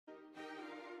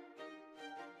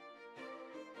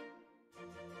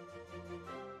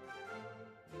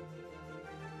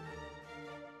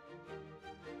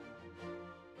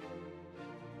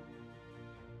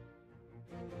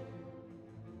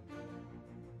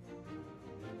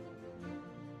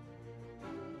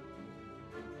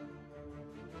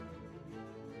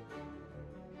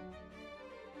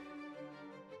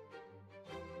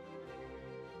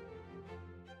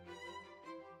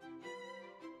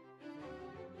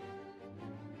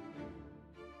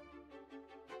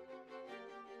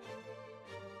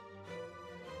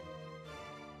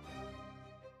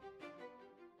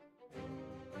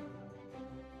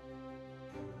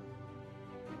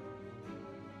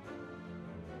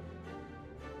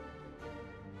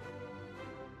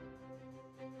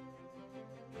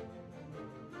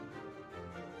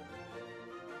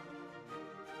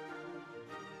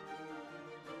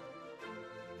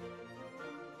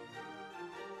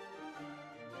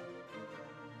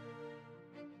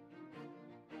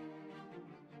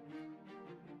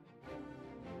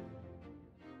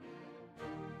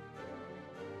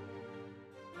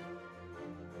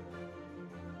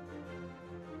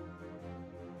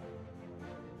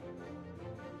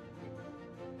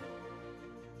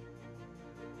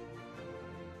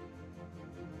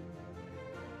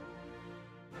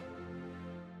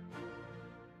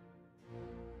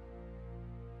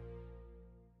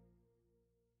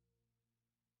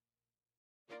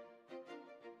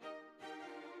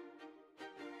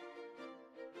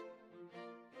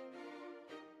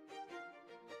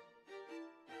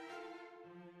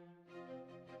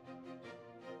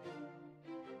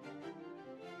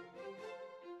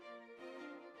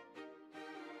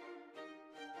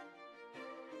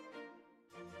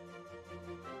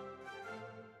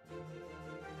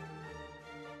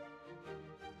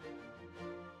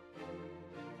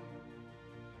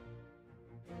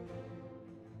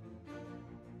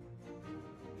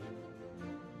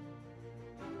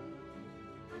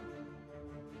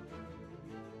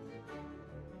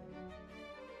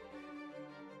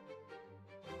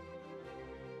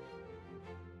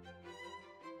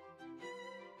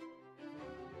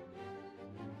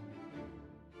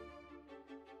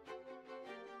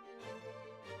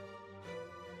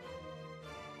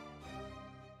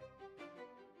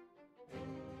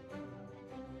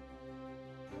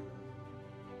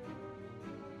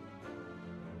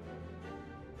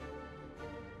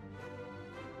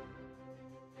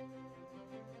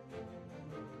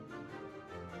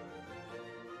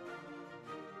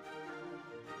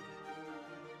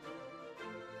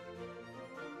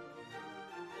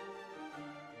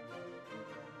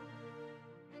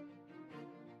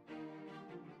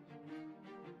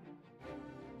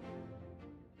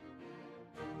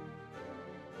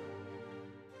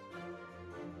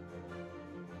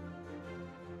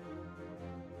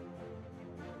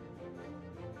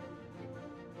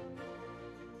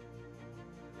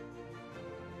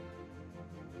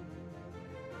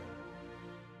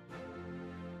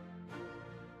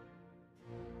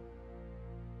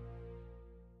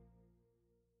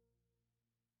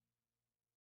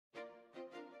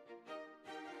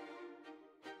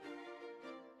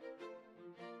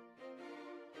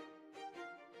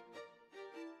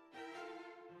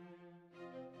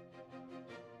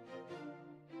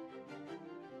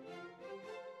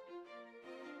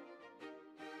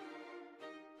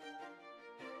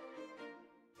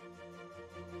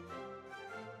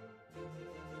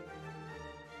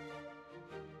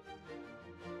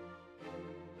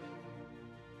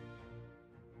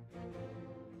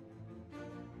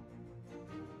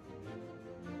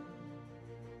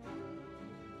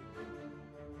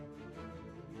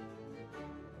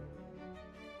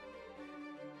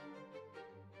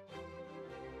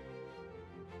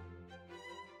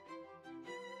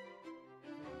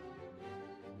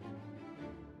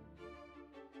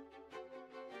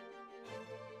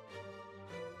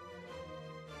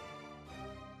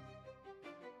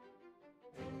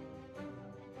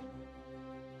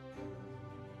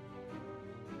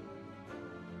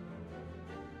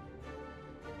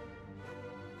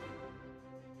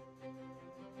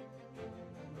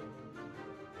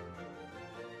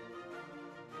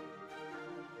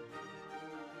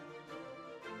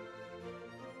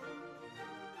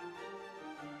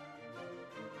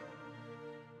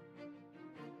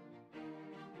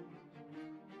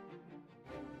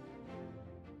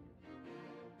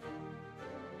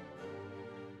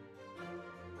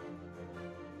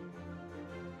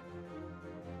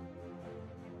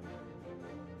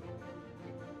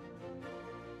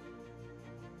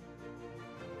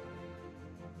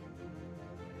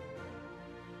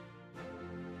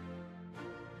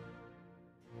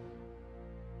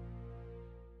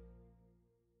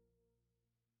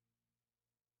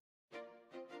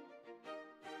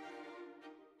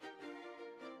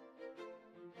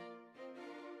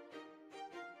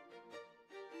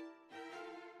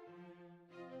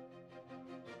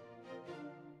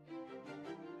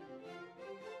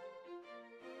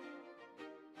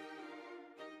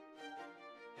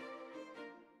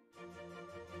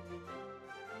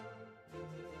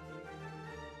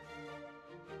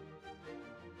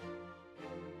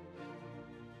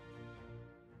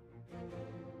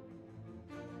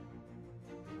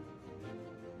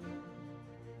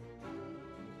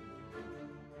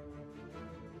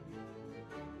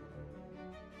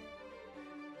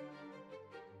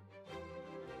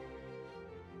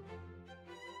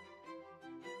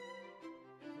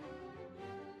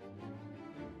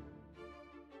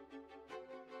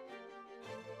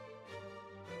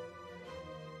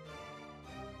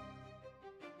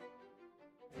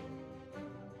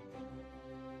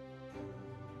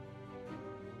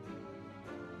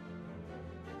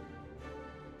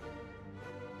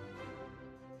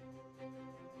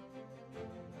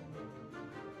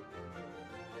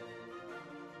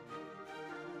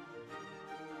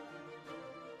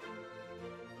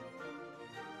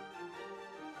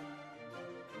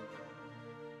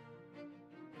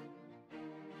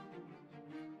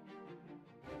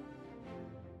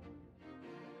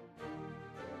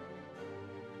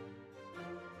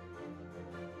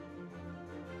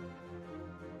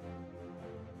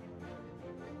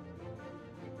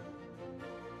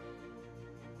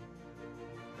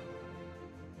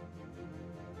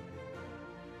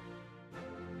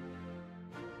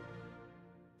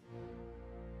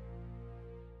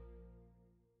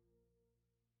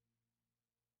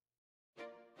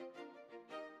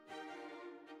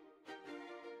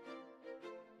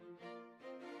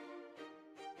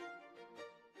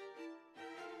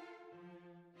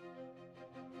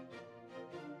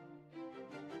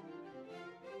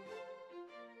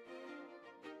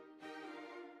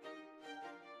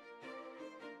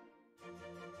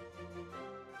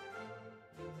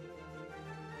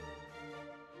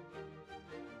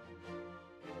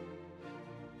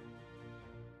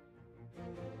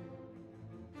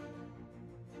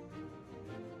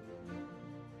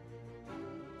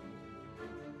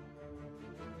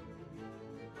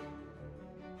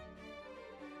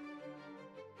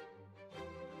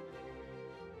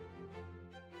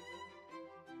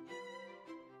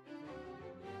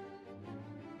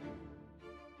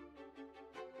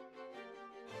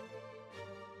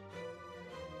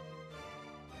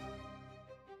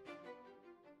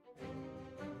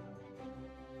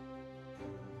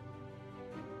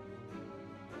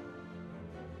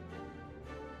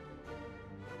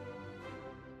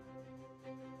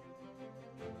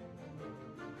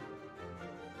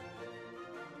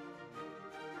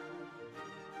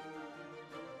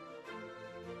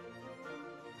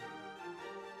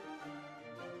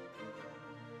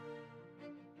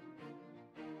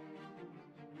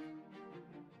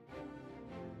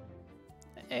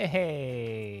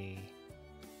Hey.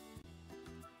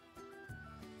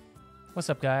 What's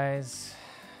up, guys?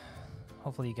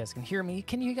 Hopefully you guys can hear me.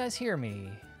 Can you guys hear me?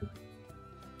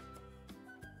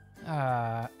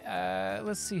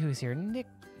 Let's see who's here. Nick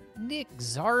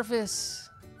Zarvis,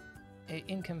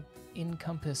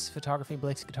 Encompass Photography,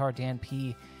 Blake's Guitar, Dan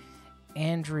P,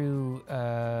 Andrew,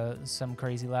 some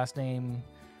crazy last name,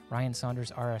 Ryan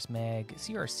Saunders, RS Mag,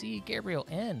 CRC, Gabriel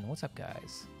N. What's up,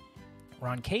 guys?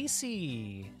 Ron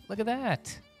Casey. Look at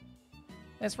that.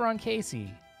 That's Ron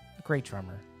Casey, a great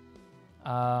drummer.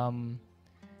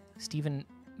 Stephen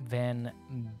Van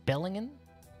Bellingen.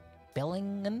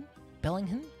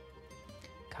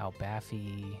 Kyle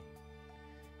Baffy.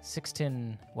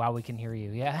 Sixton. Wow, we can hear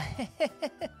you. Yeah.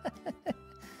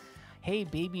 Hey,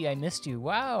 baby, I missed you.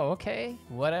 Wow, okay.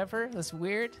 Whatever. That's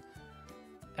weird.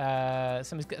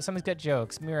 Somebody's got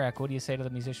jokes. Mirak, what do you say to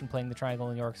the musician playing the triangle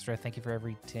in the orchestra? Thank you for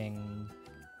everything.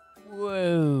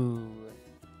 Whoa.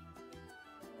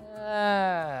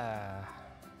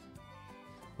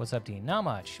 What's up, Dean? Not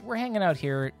much. We're hanging out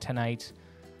here tonight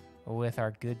with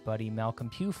our good buddy Malcolm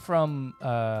Pugh from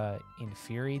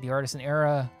Inferi, the Artisan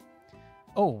era.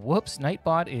 Oh, whoops.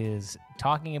 Nightbot is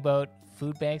talking about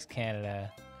Food Banks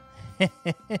Canada.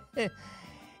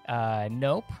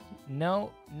 Nope.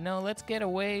 No, let's get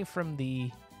away from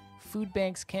the Food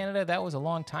Banks Canada. That was a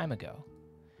long time ago.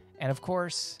 And of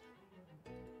course,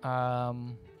 well,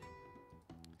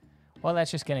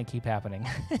 that's just going to keep happening.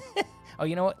 Oh,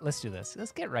 you know what? Let's do this.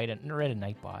 Let's get right at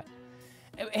Nightbot.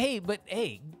 Hey,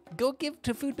 go give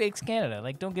to Food Banks Canada.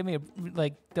 Like, don't get me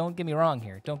wrong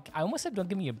here. I almost said don't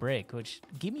give me a break, which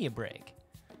give me a break.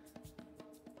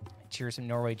 Cheers from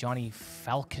Norway, Johnny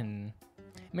Falcon.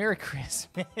 Merry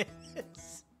Christmas.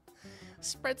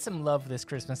 Spread some love this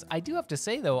Christmas. I do have to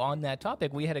say, though, on that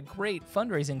topic, we had a great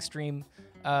fundraising stream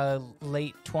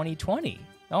late 2020.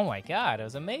 Oh, my God. It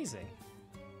was amazing.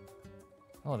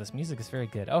 Oh, this music is very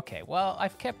good. Okay, well,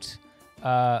 I've kept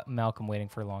Malcolm waiting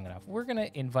for long enough. We're going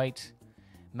to invite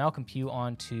Malcolm Pugh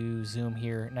onto Zoom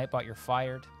here. Nightbot, you're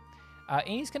fired. And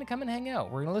he's going to come and hang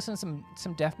out. We're going to listen to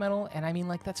some death metal, and I mean,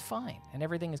 like, that's fine. And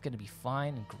everything is going to be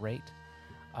fine and great.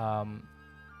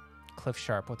 Cliff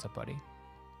Sharp, what's up, buddy?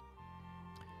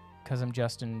 Because I'm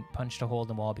Justin, punched a hole in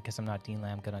the wall because I'm not Dean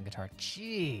Lamb, good on guitar.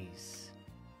 Jeez.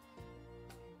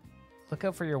 Look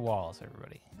out for your walls,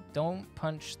 everybody. Don't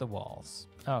punch the walls.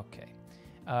 Okay.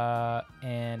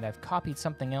 And I've copied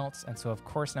something else, and so, of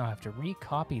course, now I have to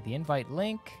recopy the invite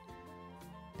link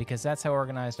because that's how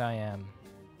organized I am.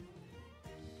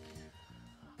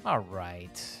 All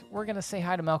right. We're going to say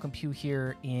hi to Malcolm Pugh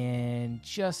here in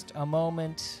just a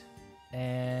moment,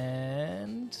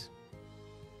 and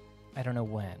I don't know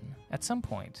when. At some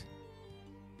point.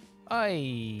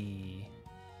 Aye.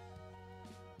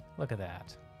 Look at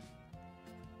that.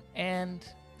 And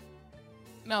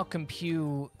Malcolm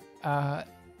Pugh,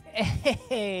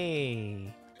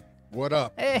 hey. What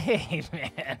up? Hey,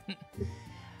 man.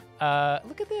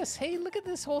 Look at this. Hey, look at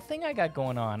this whole thing I got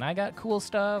going on. I got cool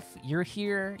stuff. You're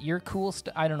here. You're cool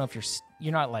stuff. I don't know if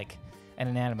you're not like an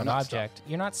inanimate object. Stuff.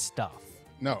 You're not stuff.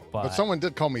 No, but someone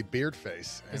did call me Beard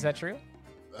Face. Is that true?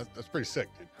 That's pretty sick,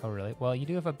 dude. Oh, really? Well, you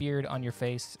do have a beard on your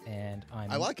face, and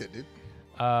I like it, dude.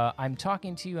 I'm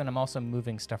talking to you, and I'm also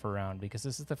moving stuff around because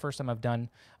this is the first time I've done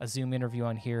a Zoom interview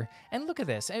on here. And look at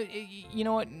this. You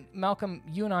know what, Malcolm?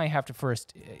 You and I have to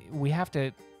first. We have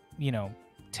to,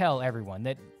 tell everyone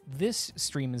that this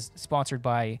stream is sponsored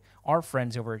by our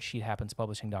friends over at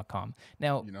SheetHappensPublishing.com.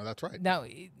 Now, that's right. Now,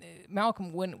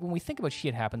 Malcolm, when we think about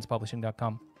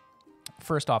SheetHappensPublishing.com,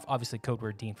 first off, obviously, code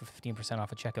word Dean for 15%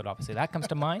 off at checkout. Obviously, that comes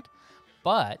to mind.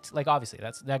 But obviously,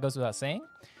 that goes without saying.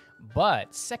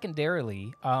 But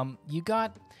secondarily, you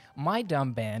got my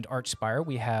dumb band, Archspire.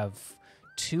 We have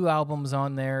 2 albums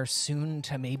on there, soon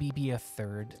to maybe be a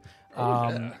 3rd.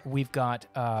 Yeah. We've got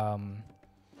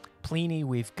Pliny,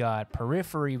 we've got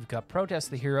Periphery, we've got Protest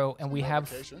the Hero, and we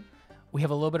have a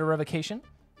little bit of Revocation.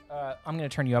 I'm going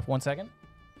to turn you up 1 second.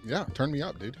 Yeah, turn me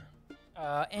up, dude.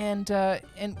 And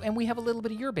we have a little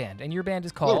bit of your band, and your band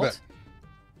is called... A little bit.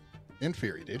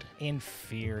 Inferi, dude.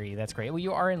 Inferi, that's great. Well,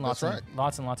 you are in lots and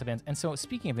lots of bands. And so,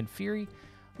 speaking of Inferi,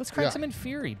 let's crank some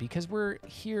Inferi because we're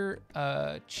here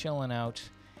chilling out,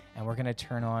 and we're gonna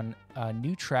turn on a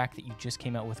new track that you just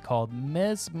came out with called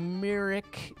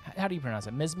Mesmeric. How do you pronounce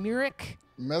it? Mesmeric.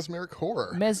 Mesmeric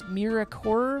Horror. Mesmeric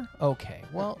Horror. Okay.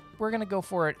 Well, we're gonna go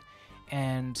for it,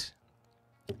 and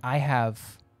I have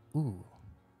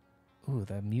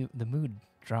the mood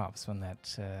drops when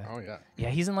that. Oh yeah. Yeah,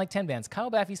 he's in like 10 bands. Kyle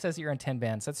Baffy says that you're in 10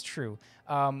 bands. That's true.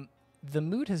 The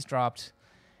mood has dropped,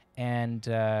 and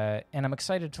I'm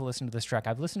excited to listen to this track.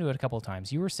 I've listened to it a couple of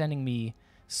times. You were sending me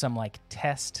some like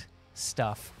test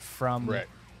stuff from Right.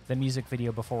 the music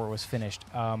video before it was finished.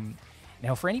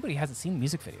 Now, for anybody who hasn't seen the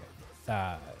music video,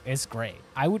 it's great.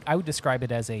 I would describe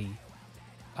it as a,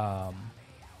 how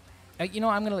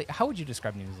would you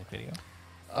describe the music video?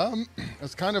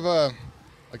 It's kind of a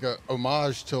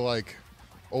homage to like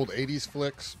old 80s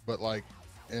flicks, but like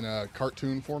in a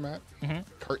cartoon format.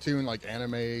 Cartoon, like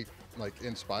anime, like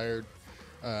inspired.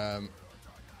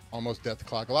 Almost Death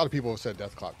Clock. A lot of people have said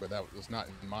Death Clock, but that was not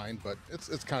in mind. But it's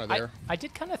kind of there. I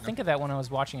did kind of think of that when I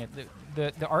was watching it.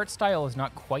 The art style is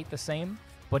not quite the same,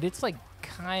 but it's like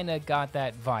kind of got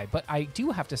that vibe. But I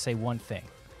do have to say one thing,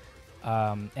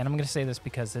 and I'm going to say this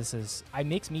because it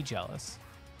makes me jealous.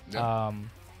 Yeah.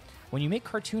 When you make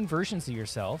cartoon versions of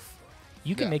yourself,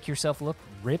 you can Yeah. make yourself look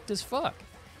ripped as fuck,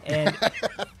 and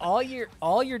all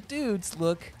your dudes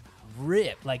look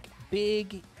ripped, like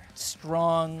big,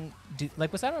 strong.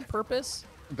 Like, was that on purpose?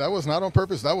 That was not on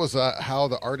purpose. That was how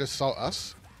the artists saw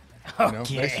us. You know,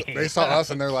 Okay. they saw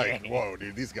us and they're like, "Whoa,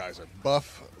 dude, these guys are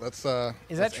buff. Let's that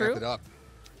let's true? amp it up."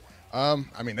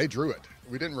 I mean, they drew it.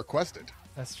 We didn't request it.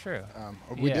 That's true.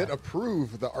 We Yeah. did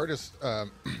approve the artist,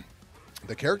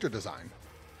 the character design.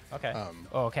 Okay.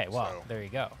 Okay. Well, so- there you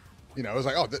go. You know, it was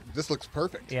like, "Oh, this looks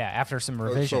perfect." Yeah. After some So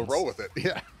revisions. roll with it.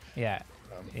 Yeah. Yeah.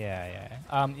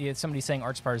 Yeah. Somebody saying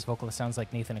Archspire's vocalist sounds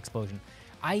like Nathan Explosion.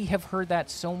 I have heard that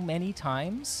so many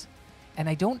times, and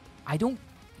I don't I don't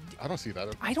see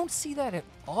that. I don't see that at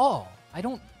all. I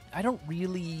don't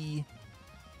really.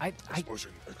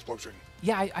 Explosion.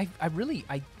 Yeah. I really.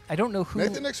 I don't know who.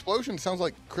 Nathan Explosion sounds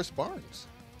like Chris Barnes.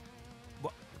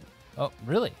 Oh,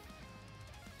 really?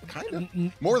 Kind N-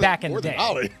 of. More back than in more the than day.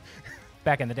 Ollie.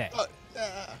 Back in the day.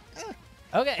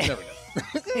 Okay. Never know.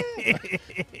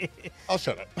 I'll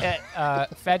shut up.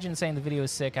 Fadjan saying the video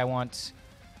is sick. I want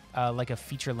like a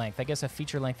feature length. I guess a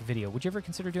feature length video. Would you ever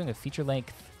consider doing a feature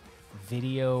length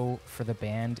video for the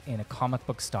band in a comic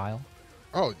book style?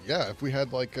 Oh yeah, if we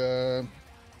had like $100,000.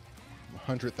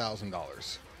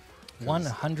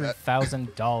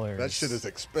 $100,000. That shit is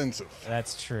expensive.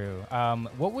 That's true.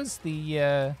 What was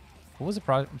the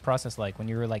process like when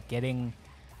you were like getting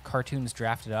cartoons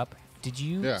drafted up? Did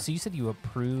you? Yeah. So you said you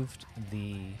approved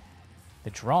the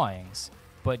drawings,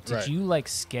 but did Right. you like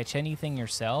sketch anything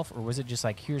yourself, or was it just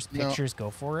like here's No. pictures,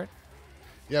 go for it?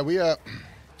 Yeah, we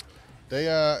they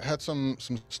had some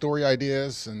story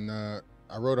ideas, and I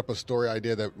wrote up a story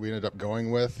idea that we ended up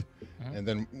going with, and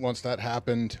then once that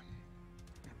happened,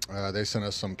 they sent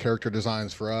us some character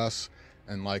designs for us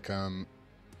and like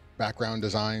background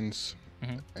designs,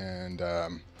 and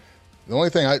the only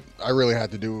thing I really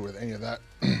had to do with any of that,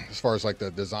 as far as like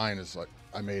the design, is like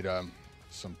I made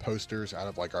some posters out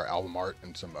of like our album art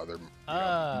and some other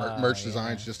merch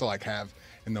designs, just to like have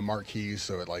in the marquees,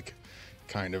 so it like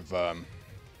kind of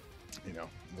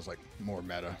was like more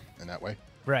meta in that way.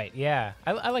 Right. Yeah.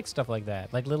 I like stuff like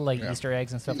that, like little like Yeah. Easter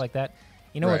eggs and stuff like that.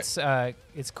 You know, Right.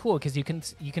 it's cool because you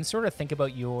can sort of think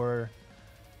about your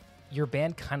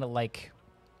band kind of like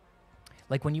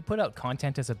when you put out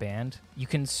content as a band, you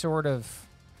can sort of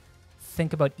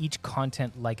think about each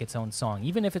content like its own song,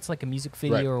 even if it's like a music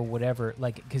video Right. or whatever.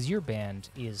 Like, because your band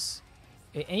is,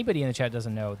 anybody in the chat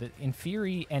doesn't know that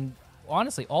Inferi, and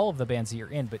honestly all of the bands that you're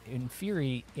in, but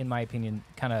Inferi, in my opinion,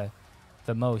 kind of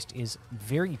the most, is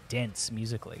very dense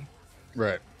musically.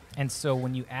 Right. And so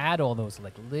when you add all those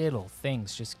like little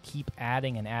things, just keep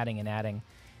adding and adding and adding,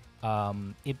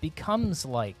 it becomes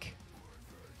like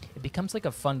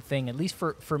a fun thing, at least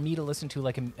for me to listen to,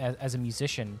 like as a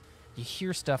musician. You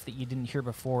hear stuff that you didn't hear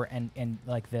before, and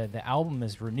like the album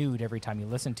is renewed every time you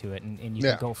listen to it, and you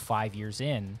Yeah. can go 5 years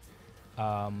in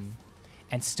and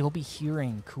still be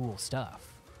hearing cool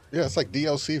stuff. Yeah, it's like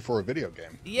DLC for a video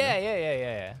game.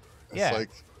 Yeah. It's like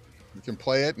you can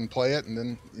play it, and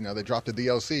then they drop the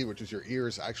DLC, which is your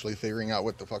ears actually figuring out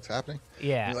what the fuck's happening.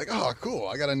 Yeah. And you're like, oh, cool!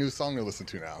 I got a new song to listen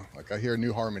to now. Like I hear a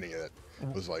new harmony that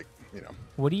was like,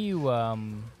 What do you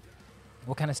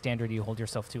what kind of standard do you hold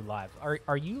yourself to live?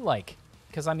 Are you like,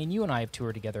 because I mean, you and I have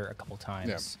toured together a couple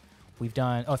times. Yeah. We've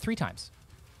done 3 times.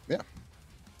 Yeah.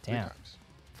 Damn. 3 times.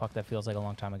 Fuck, that feels like a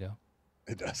long time ago.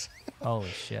 It does. Holy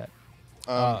shit.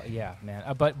 Yeah,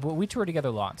 man. But we toured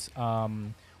together lots.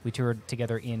 We toured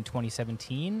together in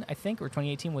 2017, I think, or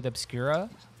 2018 with Obscura.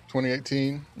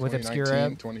 2018, With 2019, Obscura.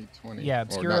 2020. Yeah, Or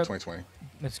Obscura. not 2020.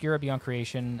 Obscura, Beyond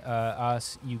Creation,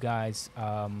 us, you guys.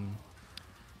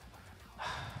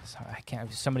 Sorry, I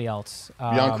can't. Somebody else.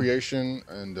 Beyond Creation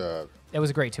and It was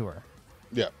a great tour.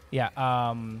 yeah. Yeah.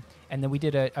 And then we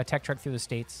did a tech trek through the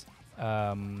States.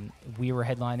 We were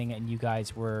headlining, and you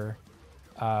guys were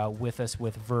with us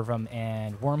with Vervum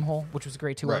and Wormhole, which was a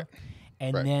great tour. Right.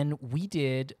 And then we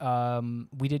did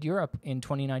Europe in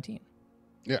 2019.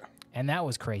 Yeah. And that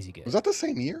was crazy good. Was that the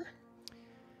same year?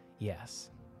 Yes,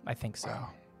 I think so. Wow.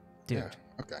 Dude. Yeah.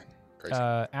 Okay. Crazy.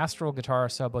 Astral Guitar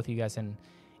saw both of you guys in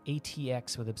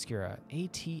ATX with Obscura.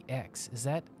 ATX, is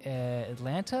that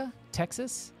Atlanta,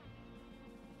 Texas?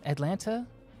 Atlanta?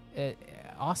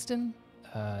 Austin?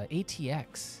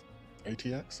 ATX.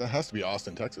 ATX? That has to be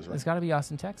Austin, Texas, right? It's got to be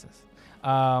Austin, Texas.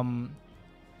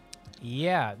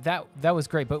 Yeah, that was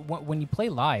great. But when you play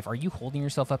live, are you holding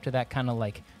yourself up to that kind of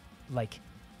like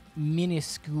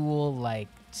minuscule, like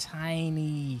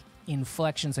tiny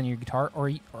inflections on your guitar,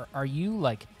 or are you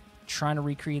like trying to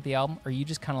recreate the album? Or are you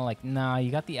just kind of like, nah,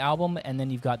 you got the album and then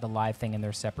you've got the live thing and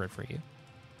they're separate for you?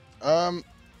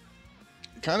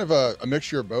 Kind of a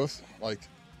mixture of both. Like,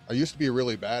 I used to be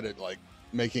really bad at like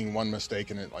making one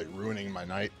mistake and it like ruining my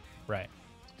night. Right.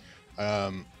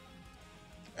 And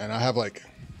I have like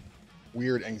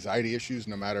weird anxiety issues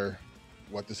no matter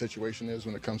what the situation is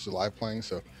when it comes to live playing.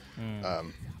 So,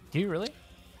 do you really?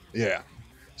 Yeah.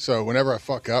 So whenever I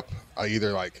fuck up, I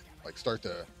either like start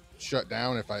to shut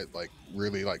down if I like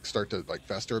really like start to like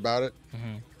fester about it.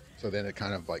 Mm-hmm. So then it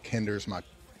kind of like hinders my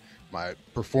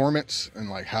performance and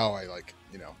like how I like,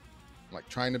 you know, like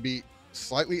trying to be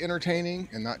slightly entertaining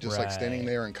and not just like standing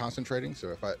there and concentrating. So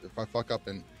if I fuck up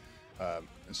and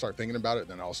start thinking about it,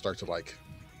 then I'll start to like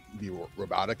be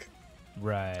robotic.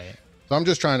 Right. So I'm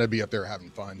just trying to be up there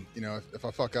having fun. You know, if I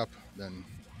fuck up, then,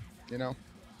 you know,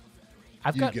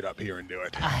 get up here and do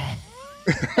it.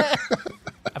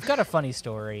 I've got a funny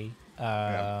story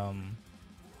that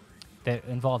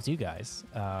involves you guys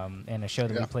and a show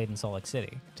that we played in Salt Lake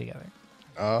City together.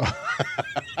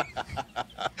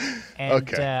 And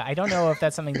okay. I don't know if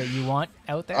that's something that you want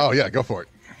out there. Oh, yeah, go for it.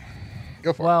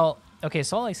 Well, okay,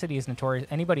 Salt Lake City is notorious.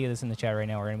 Anybody that's in the chat right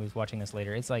now or anybody's watching this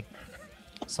later, it's like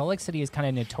Salt Lake City is kind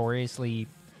of notoriously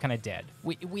kind of dead.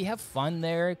 We have fun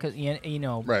there because, you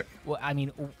know, right. Well, I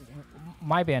mean,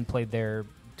 my band played there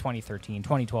 2013,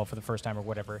 2012 for the first time or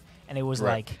whatever, and it was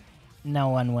like no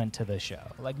one went to the show.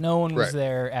 Like no one was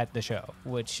there at the show,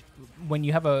 which when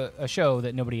you have a show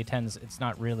that nobody attends, it's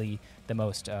not really the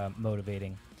most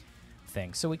motivating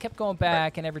thing. So we kept going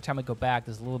back, and every time we go back,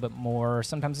 there's a little bit more.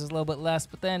 Sometimes there's a little bit less,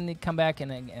 but then you come back,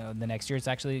 and the next year it's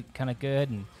actually kind of good.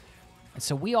 And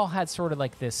so we all had sort of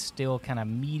like this still kind of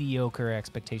mediocre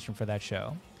expectation for that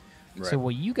show. Right. So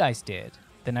what you guys did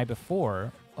the night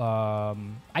before,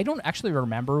 I don't actually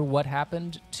remember what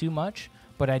happened too much,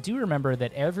 but I do remember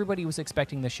that everybody was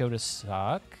expecting the show to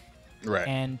suck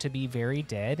and to be very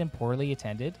dead and poorly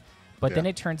attended. But then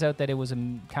it turns out that it was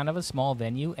kind of a small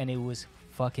venue, and it was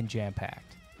fucking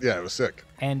jam-packed. Yeah, it was sick.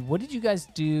 And what did you guys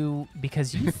do?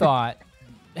 Because you thought,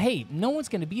 hey, no one's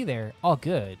going to be there. All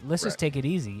good. Let's just take it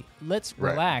easy. Let's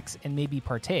relax and maybe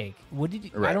partake. What did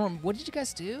you? What did you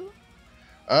guys do?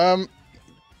 I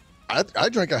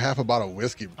drank a half a bottle of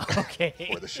whiskey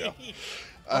before the show.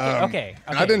 Okay.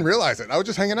 And I didn't realize it. I was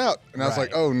just hanging out, and I was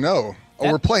like, "Oh no!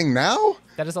 We're playing now."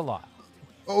 That is a lot.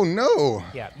 Oh no!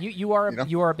 Yeah, you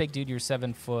are a big dude. You're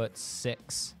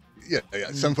 7'6". Yeah,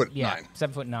 7'9".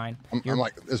 7'9". I'm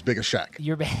like as big as Shaq.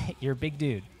 You're a big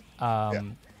dude.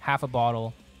 Half a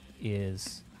bottle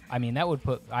is. I mean, that would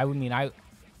put. I wouldn't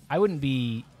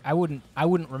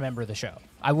remember the show.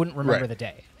 I wouldn't remember the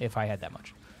day if I had that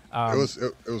much.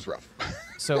 It was rough.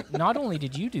 So not only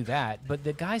did you do that, but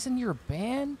the guys in your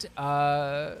band,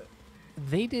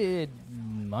 they did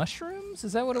mushrooms.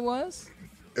 Is that what it was?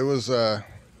 It was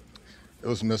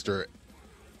Mr.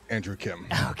 Andrew Kim.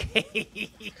 Okay.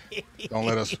 Don't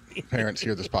let us parents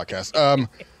hear this podcast.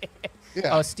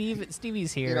 Yeah. Oh,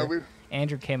 Stevie's here. You know,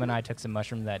 Andrew Kim and I took some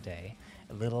mushrooms that day.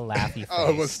 A little laughy face. Oh,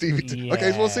 it was Stevie too. Yeah,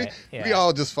 okay, well, see, we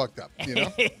all just fucked up, you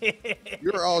know?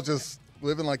 We were all just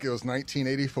living like it was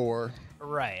 1984.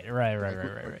 Right.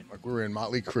 Like we were in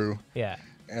Motley Crue. Yeah.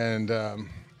 And that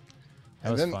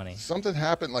was then funny. Something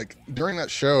happened, like, during that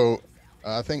show,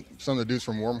 I think some of the dudes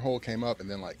from Wormhole came up and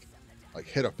then, like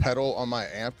hit a pedal on my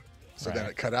amp. So then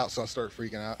it cut out, so I started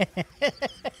freaking out.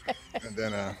 And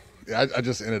then, I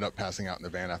just ended up passing out in the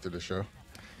van after the show.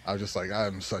 I was just like,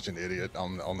 I'm such an idiot.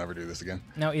 I'll never do this again.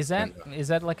 Now, is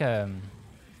that like a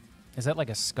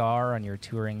scar on your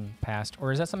touring past,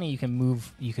 or is that something you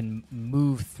can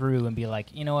move through and be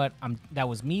like, you know what, that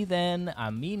was me then.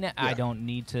 I'm me now. Yeah. I don't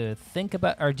need to think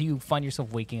about. Or do you find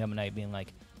yourself waking up at night being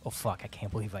like, oh fuck, I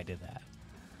can't believe I did that?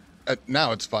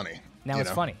 Now it's funny. Now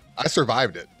it's funny. I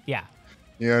survived it. Yeah.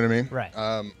 You know what I mean? Right.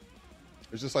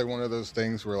 It's just like one of those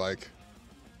things where, like,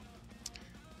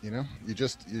 you know, you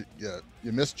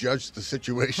misjudge the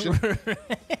situation,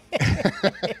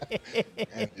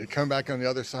 and you come back on the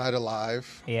other side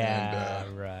alive. Yeah,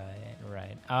 and, right.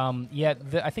 Right. Yeah,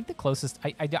 I think the closest,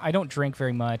 I don't drink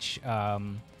very much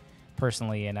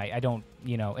personally, and I don't,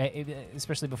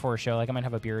 especially before a show. Like I might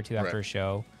have a beer or two after a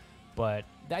show, but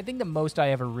I think the most I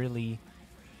ever really,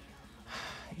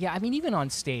 yeah, I mean, even on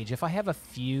stage, if I have a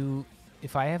few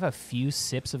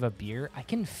sips of a beer, I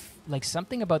can like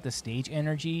something about the stage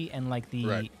energy and like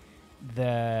the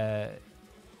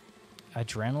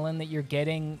adrenaline that you're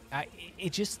getting.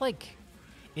 It just like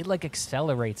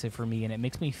accelerates it for me, and it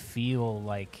makes me feel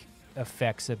like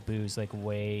effects of booze like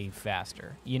way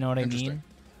faster. You know what I mean?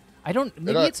 I don't.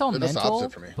 Maybe it's all mental. The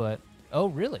opposite for me. But oh,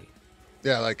 really?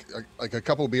 Yeah, like a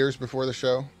couple beers before the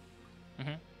show.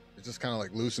 Mm-hmm. It just kind of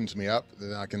like loosens me up.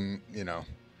 Then I can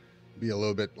be a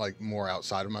little bit like more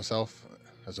outside of myself,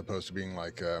 as opposed to being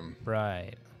like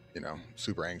right.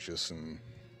 Super anxious. And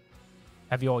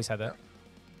have you always had that?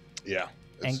 Yeah.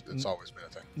 It's always been a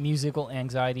thing. Musical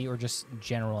anxiety or just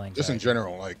general anxiety? Just in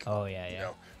general, like, oh,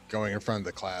 yeah. Going in front of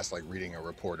the class, like reading a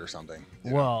report or something.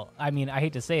 Well, I mean, I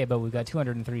hate to say it, but we've got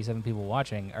 237 people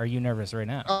watching. Are you nervous right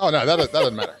now? Oh, no, that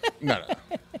doesn't matter. No.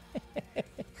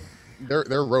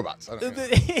 They're robots. I don't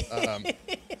know.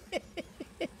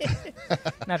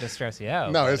 Not to stress you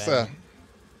out. No, it's...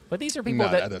 but these are people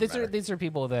these are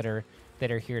people that are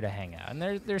here to hang out, and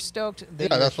they're stoked that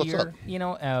that's you're what's here,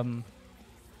 up.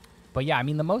 But yeah, I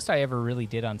mean, the most I ever really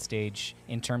did on stage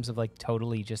in terms of like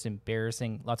totally just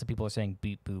embarrassing. Lots of people are saying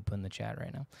beep boop in the chat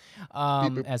right now,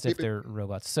 beep, boop, as beep, if they're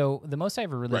robots. So the most I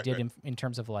ever really did right. in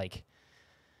terms of like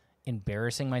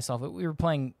embarrassing myself. We were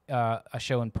playing a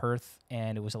show in Perth,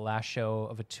 and it was the last show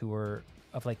of a tour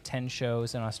of like 10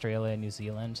 shows in Australia and New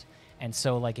Zealand, and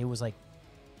so like it was like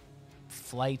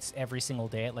flights every single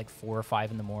day at like 4 or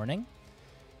 5 in the morning.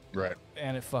 Right.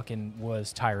 And it fucking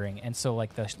was tiring. And so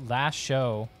like the last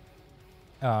show.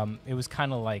 It was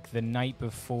kind of like the night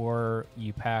before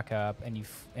you pack up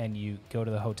and you go to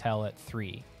the hotel at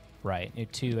 3, right?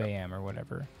 At 2 a.m. or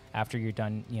whatever. After you're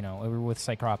done, we were with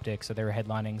Psychroptic, so they were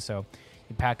headlining. So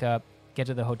you pack up, get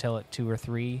to the hotel at 2 or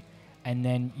 3, and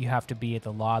then you have to be at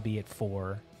the lobby at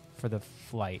 4 for the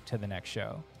flight to the next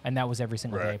show. And that was every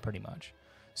single day, pretty much.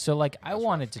 So like I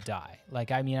wanted to die. Like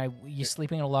I mean, you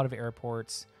sleeping in a lot of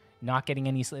airports, not getting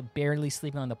any sleep, barely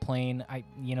sleeping on the plane.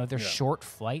 They're short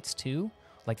flights too.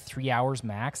 Like 3 hours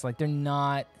max. Like they're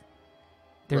not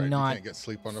you can't get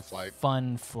sleep on a flight.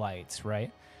 Fun flights,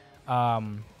 right?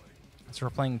 So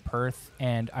we're playing Perth,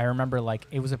 and I remember like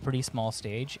it was a pretty small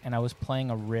stage, and I was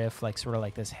playing a riff, like sort of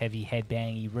like this heavy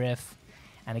headbangy riff,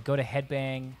 and I go to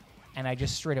headbang, and I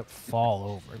just straight up fall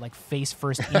over, like face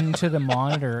first into the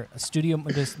monitor,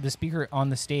 the speaker on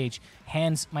the stage.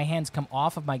 My hands come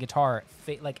off of my guitar,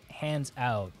 like hands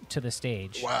out to the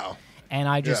stage. Wow. And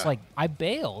I just I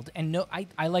bailed, and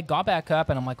I like got back up,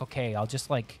 and I'm like, okay, I'll just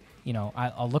like,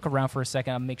 I'll look around for a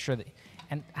second, I'll make sure that,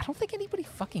 and I don't think anybody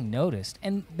fucking noticed,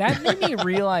 and that made me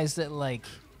realize that like,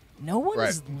 no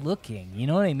one's looking, you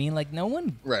know what I mean? Like no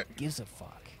one gives a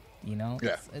fuck,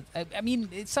 Yeah. I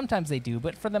mean, sometimes they do,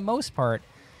 but for the most part,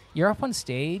 you're up on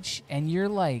stage and you're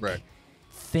like.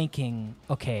 Thinking,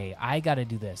 okay, I got to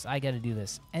do this,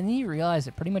 and then you realize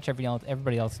that pretty much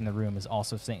everybody else in the room is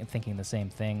also thinking the same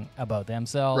thing about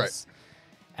themselves,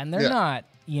 and they're not.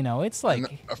 It's like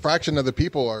and a fraction of the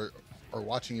people are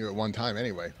watching you at one time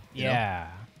anyway. Yeah,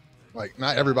 like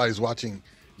not everybody's watching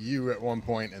you at one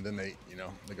point, and then they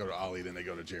go to Ollie, then they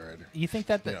go to Jared. You think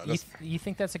that you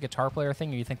think that's a guitar player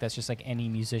thing, or you think that's just like any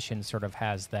musician sort of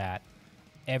has that?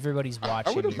 Everybody's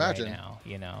watching you right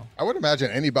now, I would imagine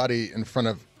anybody in front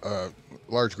of a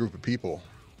large group of people,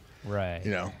 right?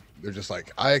 They're just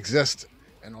like, I exist,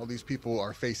 and all these people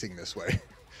are facing this way.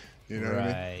 You know what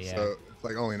I mean? Yeah. So it's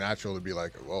like only natural to be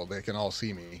like, well, they can all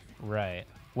see me. Right.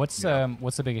 What's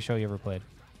the biggest show you ever played?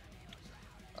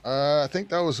 I think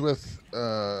that was with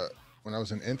when I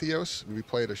was in Entheos. We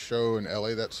played a show in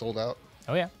LA that sold out.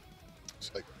 Oh yeah.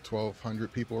 It's like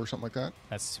 1,200 people or something like that.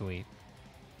 That's sweet.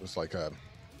 It was like a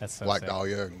so Black sick.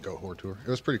 Dahlia and Go Whore tour. It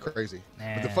was pretty crazy.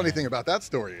 But the funny thing about that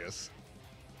story is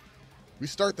we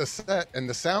start the set and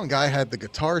the sound guy had the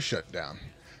guitar shut down,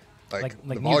 like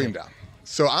the volume down.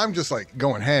 So I'm just like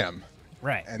going ham.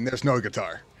 Right. And there's no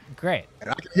guitar. Great.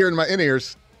 And I can hear it in my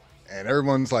in-ears and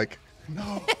everyone's like,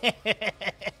 no.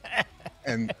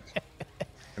 and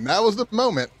that was the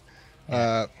moment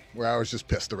where I was just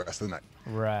pissed the rest of the night.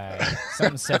 Right.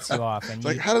 Something sets you off. And it's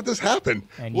like, how did this happen?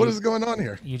 What is going on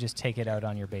here? You just take it out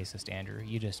on your bassist, Andrew.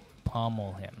 You just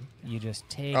pummel him. You just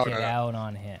take it out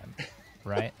on him.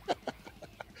 Right?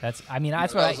 That's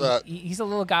what he's a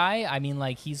little guy. I mean,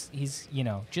 like he's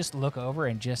just look over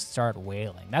and just start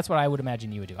wailing. That's what I would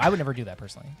imagine you would do. I would never do that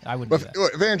personally. I wouldn't do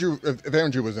that. If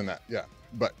Andrew was in that, yeah.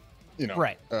 But, you know,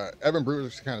 Right. Evan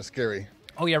Brewer's kind of scary.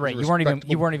 Oh yeah, right. He's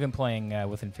You weren't even playing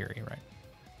with Inferi, right?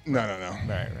 No.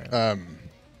 Right.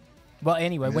 Well,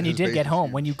 anyway, when you did get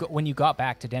home, when you got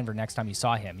back to Denver next time you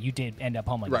saw him, you did end up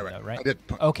home again, though, right? I did.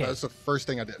 Okay. That's the first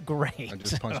thing I did. Great. I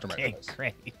just punched him right in the face.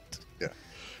 Great. Yeah.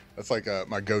 That's like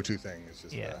my go-to thing is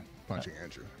just punching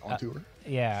Andrew on tour.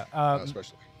 Yeah.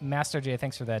 Especially. Master J,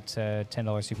 thanks for that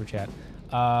 $10 super chat.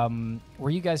 Were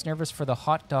you guys nervous for the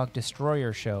Hot Dog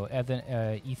Destroyer show?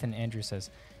 Ethan Andrew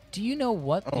says. Do you know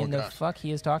what the fuck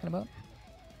he is talking about?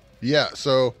 Yeah.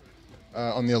 So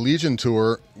on the Allegiant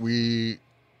tour, we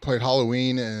played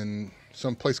Halloween in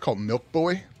some place called Milk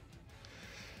Boy.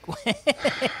 Was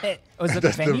it the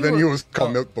venue? The venue was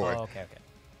called Milk Boy. Oh, okay.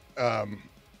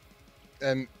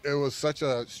 And it was such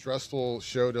a stressful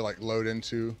show to like load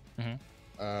into.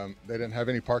 Mm-hmm. They didn't have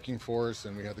any parking for us,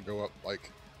 and we had to go up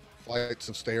like flights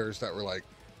of stairs that were like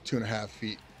 2.5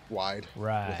 feet wide,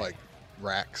 right? With like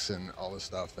racks and all this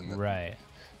stuff, and the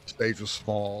stage was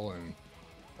small, and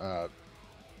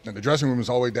the dressing room was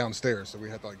all the way downstairs, so we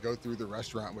had to like go through the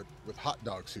restaurant with hot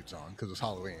dog suits on because it was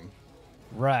Halloween,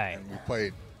 right? And we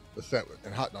played the set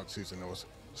in hot dog suits, and it was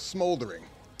smoldering.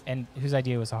 And whose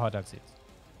idea was the hot dog suits?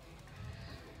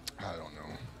 I don't know.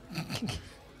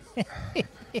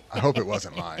 I hope it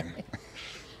wasn't mine.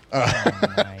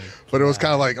 But it was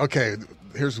kind of like, okay,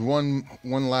 here's one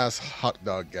last hot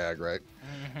dog gag, right?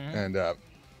 Mm-hmm. And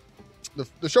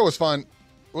the show was fun.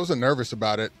 I wasn't nervous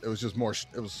about it. It was just more.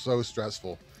 It was so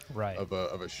stressful, right? Of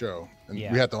a show, and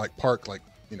we had to like park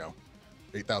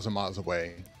 8,000 miles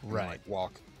away, and right? Like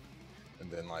walk,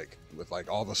 and then like with like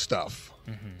all the stuff,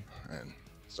 mm-hmm. and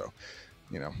so,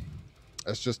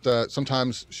 it's just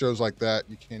sometimes shows like that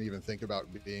you can't even think about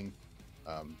being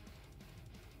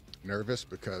nervous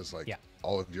because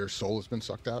all of your soul has been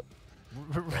sucked out.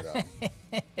 But,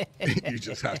 you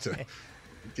just have to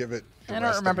give it. I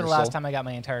don't remember the last time I got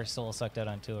my entire soul sucked out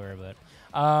on tour, but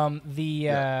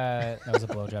that was a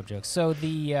blowjob joke. So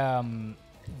the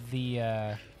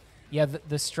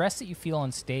stress that you feel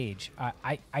on stage,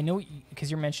 I know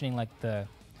because you're mentioning like the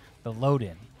load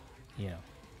in,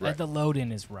 like the load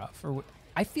in is rough. Or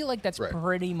I feel like that's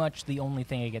pretty much the only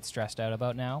thing I get stressed out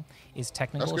about now is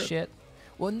technical shit.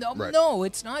 Well, no,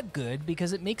 it's not good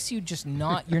because it makes you just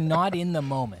you're not in the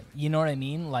moment. You know what I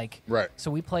mean? Like,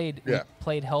 so we played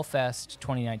Hellfest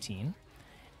 2019,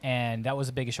 and that was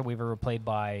the biggest show we've ever played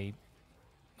by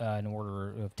an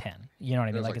order of 10. You know what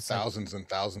I mean? Like it's thousands and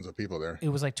thousands of people there. It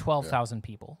was like 12,000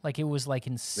 people. Like it was like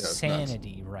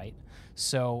insanity, right?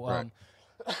 So,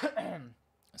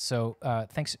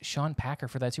 thanks Sean Packer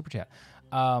for that super chat.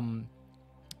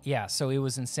 So it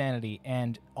was insanity,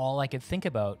 and all I could think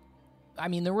about. I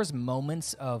mean, there was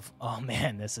moments of, oh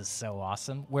man, this is so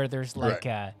awesome, where there's like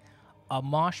a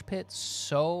mosh pit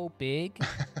so big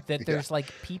that there's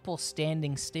like people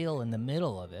standing still in the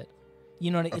middle of it.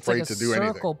 You know, it's like a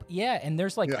circle. Yeah, and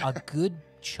there's like a good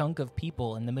chunk of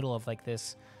people in the middle of like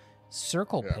this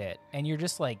circle pit, and you're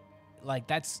just like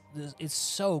it's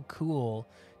so cool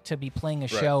to be playing a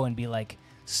show and be like,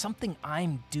 something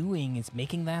I'm doing is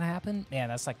making that happen. Man,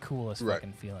 that's like coolest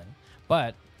fucking feeling.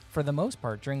 But for the most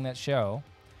part, during that show,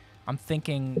 I'm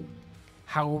thinking,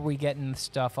 how are we getting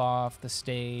stuff off the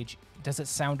stage? Does it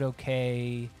sound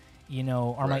okay?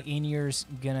 Are my in-ears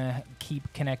going to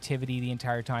keep connectivity the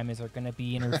entire time? Is there going to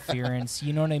be interference?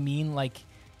 You know what I mean? Like,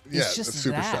 it's just it's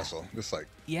super stressful. Just like,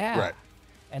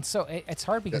 And so it's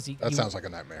hard because that sounds like a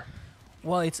nightmare.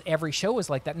 Well, it's every show is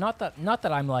like that. Not that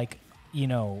I'm like,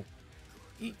 it's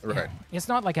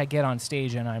not like I get on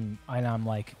stage and I'm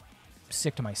like,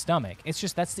 sick to my stomach. It's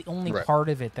just that's the only part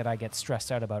of it that I get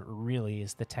stressed out about really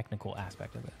is the technical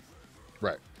aspect of it.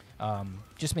 Right.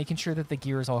 Just making sure that the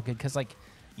gear is all good because like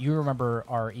you remember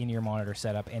our in-ear monitor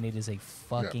setup and it is a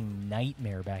fucking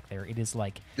nightmare back there. It is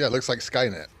like it looks like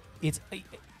Skynet. It's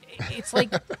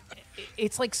like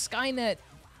it's like Skynet,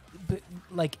 but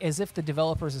like as if the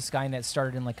developers of Skynet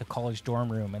started in like a college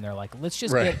dorm room and they're like, let's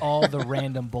just get all the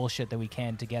random bullshit that we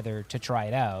can together to try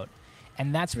it out.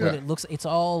 And that's what it looks. It's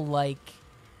all like,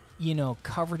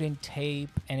 covered in tape,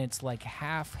 and it's like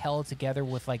half held together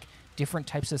with like different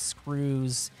types of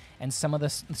screws, and some of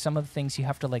the things you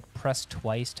have to like press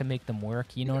twice to make them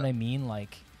work. You know what I mean?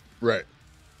 Like, yeah,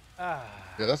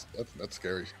 that's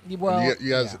scary. Well, you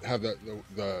guys have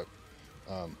the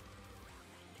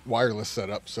wireless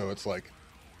setup, so it's like,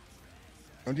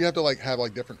 don't you have to like have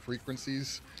like different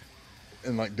frequencies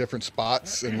in like different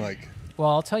spots and like? Well,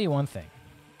 I'll tell you one thing,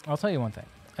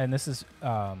 and this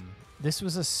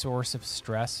was a source of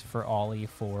stress for Ollie,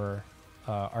 for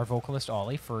our vocalist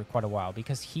Ollie, for quite a while,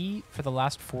 because he, for the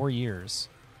last 4 years,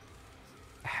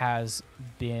 has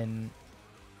been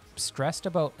stressed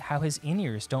about how his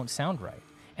in-ears don't sound right.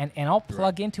 And I'll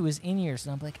plug into his in-ears,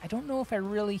 and I'm like, I don't know if I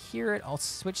really hear it. I'll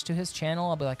switch to his channel.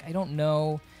 I'll be like, I don't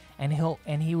know. And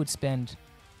he would spend,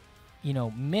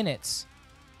 minutes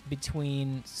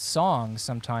between songs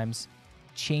sometimes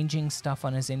changing stuff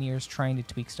on his in-ears, trying to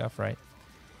tweak stuff right.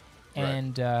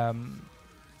 And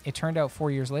it turned out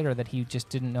 4 years later that he just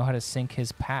didn't know how to sync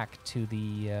his pack to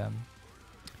the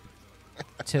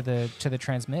to the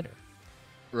transmitter.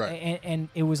 Right. And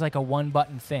it was like a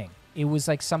one-button thing. It was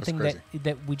like something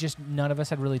that we just none of us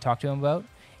had really talked to him about,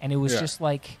 and it was just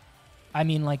like, I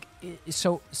mean, like,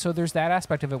 so there's that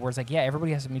aspect of it where it's like, yeah,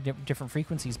 everybody has different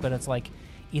frequencies, but it's like,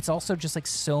 it's also just like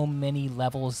so many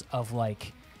levels of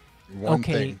like, One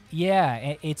thing.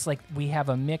 yeah, it's like we have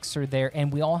a mixer there,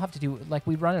 and we all have to do, like,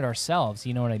 we run it ourselves,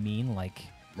 you know what I mean? Like,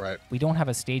 we don't have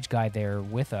a stage guy there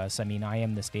with us. I mean, I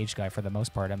am the stage guy for the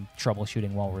most part. I'm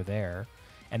troubleshooting while we're there.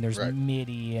 And there's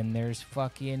MIDI, and there's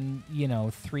fucking,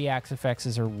 3-ax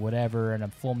effects or whatever, and a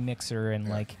full mixer, and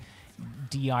like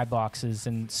DI boxes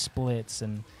and splits,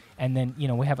 and then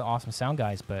we have awesome sound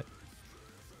guys, but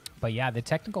yeah, the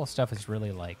technical stuff is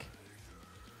really like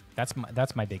that's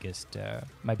my biggest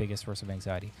source of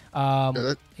anxiety.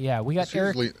 We got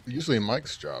Eric. Usually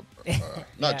Mike's job,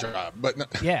 not job, but no.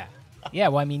 yeah.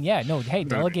 Well, I mean, hey,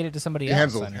 delegate it to somebody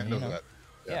else. Handles that.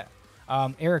 Yeah.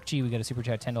 Eric G, we got a super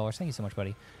chat, $10. Thank you so much,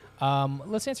 buddy.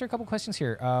 Let's answer a couple questions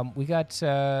here. We got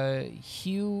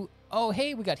Hugh. Oh,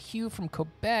 hey, we got Hugh from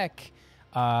Quebec.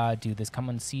 Dude, this come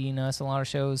and seeing us a lot of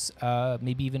shows.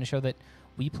 Maybe even a show that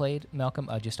we played. Malcolm,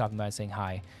 just stopping by and saying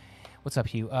hi. What's up,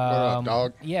 Hugh? What up,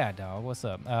 dog? Yeah, dog. What's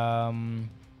up? Our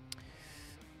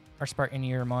smart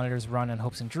in-ear monitors run on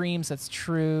hopes and dreams. That's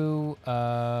true.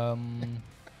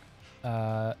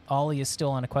 Ollie is still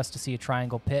on a quest to see a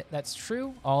triangle pit. That's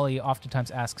true. Ollie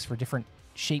oftentimes asks for different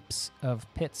shapes of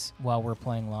pits while we're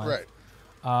playing live. Right.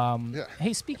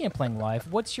 Hey, speaking of playing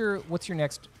live, what's your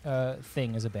next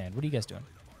thing as a band? What are you guys doing?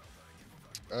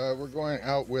 We're going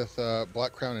out with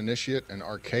Black Crown Initiate and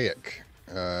Archaic.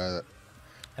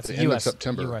 That's the a end US, of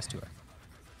September. US tour.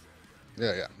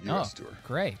 Yeah, US tour.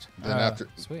 Great. Then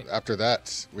after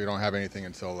that, we don't have anything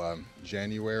until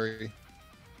January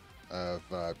of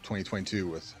 2022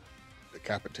 with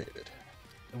Decapitated,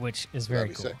 which is very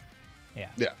cool. Sick. Yeah,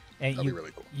 and that'll be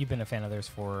really cool. You've been a fan of theirs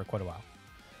for quite a while.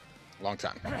 Long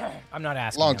time. I'm not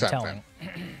asking. Long I'm time telling.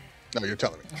 fan. No, you're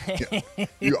telling me. Yeah.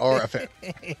 You are a fan.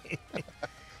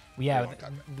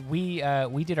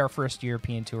 We did our first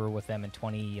European tour with them in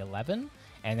 2011,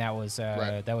 and that was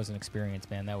an experience,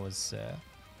 man. That was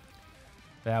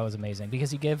amazing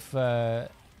because you give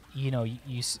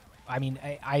I mean,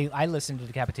 I listened to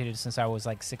Decapitated since I was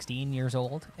like 16 years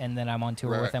old, and then I'm on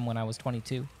tour with them when I was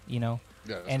 22. And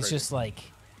it's just like,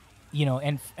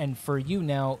 and for you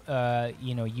now,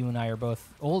 you and I are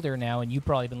both older now, and you've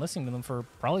probably been listening to them for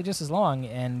probably just as long,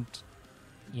 and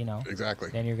exactly.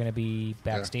 Then you're gonna be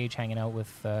backstage hanging out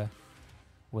with a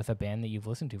band that you've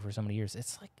listened to for so many years.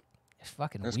 It's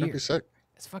fucking weird. Gonna be sick.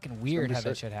 It's fucking weird how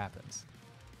that shit happens.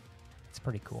 It's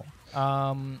pretty cool.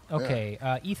 Okay.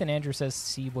 Ethan Andrew says,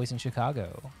 see you boys in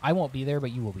Chicago. I won't be there,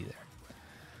 but you will be there.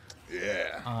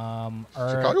 Yeah.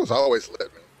 Chicago's always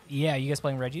lit, man. Yeah, you guys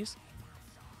playing Reggie's?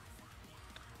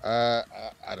 I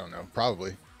don't know.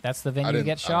 Probably. That's the venue you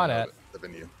get shot at. The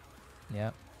venue.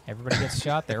 Yeah. Everybody gets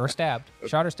shot there or stabbed.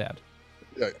 Shot or stabbed.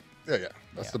 Yeah.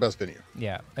 That's the best venue.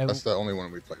 Yeah. That's the only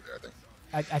one we played there,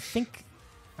 I think.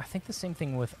 I think the same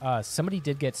thing with us. Somebody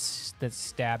did get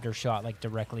stabbed or shot like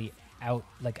directly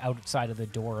outside of the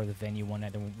door of the venue one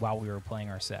night while we were playing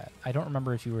our set. I don't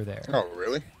remember if you were there. Oh,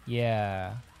 really?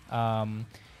 Yeah. And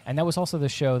that was also the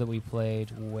show that we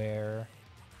played where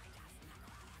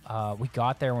we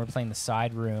got there and we were playing the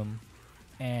side room,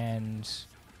 and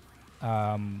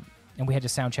we had to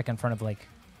sound check in front of like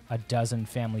a dozen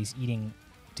families eating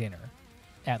dinner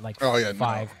at like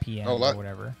 5 p.m. or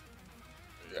whatever.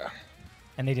 Yeah.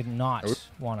 And they did not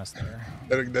want us there.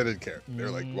 They didn't care. They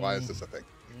were like, why is this a thing?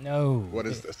 No. What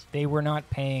is this? They were not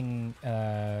paying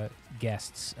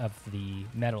guests of the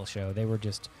metal show. They were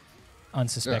just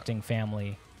unsuspecting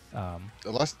family.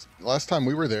 The last time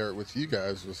we were there with you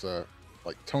guys was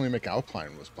like Tony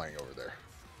McAlpine was playing over there.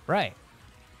 Right.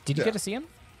 Did you get to see him?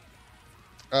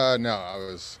 No, I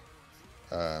was,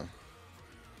 I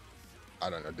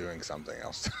don't know, doing something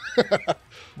else.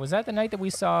 Was that the night that we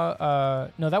saw?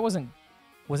 No, that wasn't.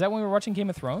 Was that when we were watching Game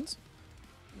of Thrones?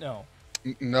 No.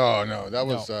 No, that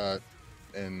was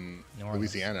in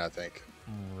Louisiana, I think.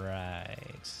 Right.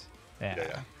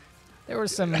 Yeah. There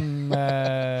was some.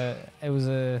 It was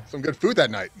some good food that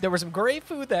night. There was some great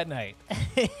food that night.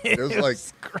 It was like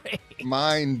great,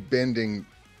 mind-bending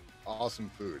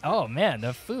awesome food. Oh man,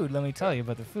 the food. Let me tell you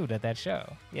about the food at that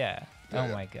show. Yeah. Yeah, Oh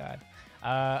yeah. my god.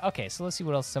 Okay, so let's see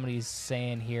what else somebody's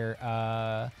saying here.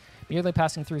 Merely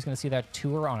Passing Through is going to see that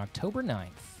tour on October 9th.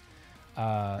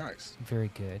 Nice.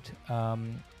 Very good.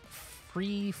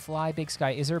 Free Fly Big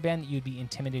Sky. Is there a band that you'd be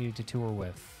intimidated to tour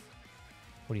with?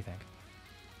 What do you think?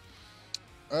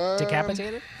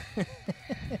 Decapitated?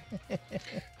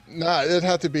 Nah, it'd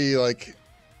have to be like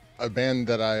a band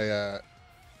that I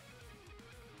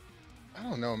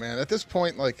don't know, man. At this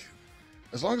point, like,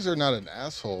 as long as they're not an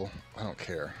asshole, I don't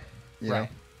care. You know?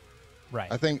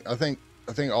 Right. I think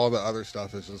all the other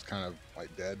stuff is just kind of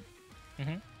like dead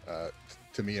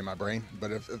to me in my brain.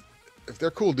 But if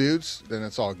they're cool dudes, then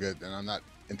it's all good, and I'm not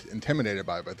intimidated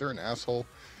by it. But if they're an asshole,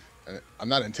 and I'm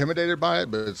not intimidated by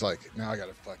it, but it's like now I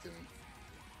gotta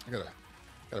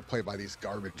play by these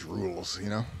garbage rules, you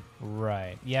know?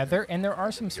 Right. Yeah. There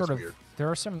are some sort of weird.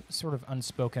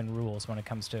 unspoken rules when it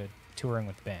comes to touring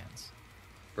with bands.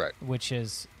 Right. Which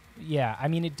is, yeah. I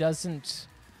mean, it doesn't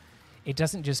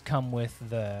just come with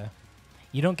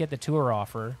you don't get the tour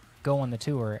offer, go on the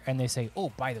tour, and they say, oh,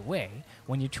 by the way,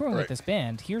 when you're touring with this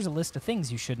band, here's a list of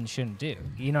things you should and shouldn't do.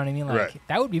 You know what I mean? Like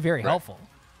that would be very helpful.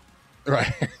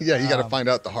 Right. Yeah. You got to find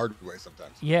out the hard way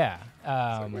sometimes. Yeah. It's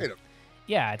like, wait a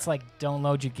Yeah, it's like don't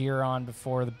load your gear on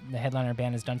before the headliner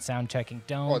band is done sound checking.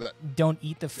 Don't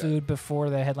eat the food before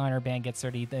the headliner band gets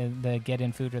there to eat the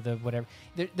get-in food or the whatever.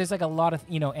 There's like a lot of,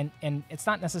 and it's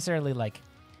not necessarily like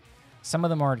some of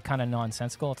them are kind of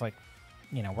nonsensical. It's like,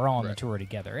 we're all on the tour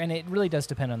together. And it really does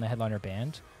depend on the headliner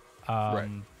band.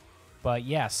 But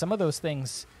yeah, some of those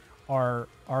things are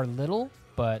little,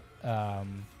 but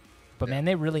man,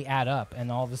 they really add up.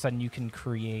 And all of a sudden you can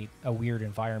create a weird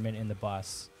environment in the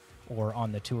bus or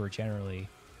on the tour generally,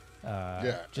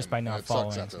 just by not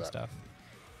following some stuff.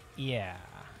 Yeah,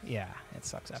 it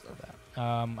sucks after that.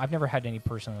 I've never had any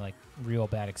personally like real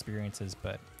bad experiences,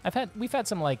 but we've had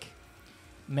some like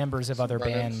members of other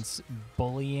bands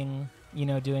bullying,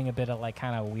 doing a bit of like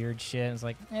kind of weird shit. It's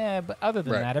like, but other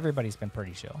than that, everybody's been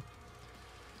pretty chill.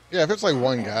 Yeah, if it's like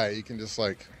one guy, you can just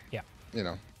like,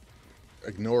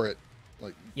 ignore it,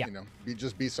 like,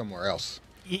 just be somewhere else.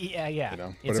 Yeah.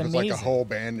 But it's if it's like a whole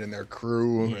band and their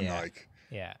crew and like,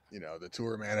 the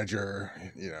tour manager,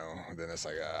 then it's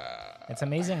like, it's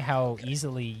amazing how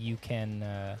easily you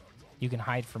can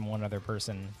hide from one other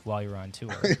person while you're on tour.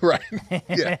 Right.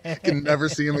 Yeah. You can never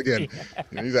see him again.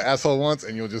 He's an asshole once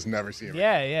and you'll just never see him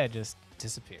again. Yeah. Just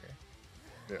disappear.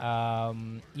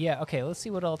 Yeah. Okay. Let's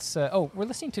see what else. We're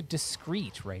listening to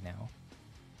Discreet right now.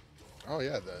 Oh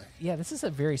yeah. This is a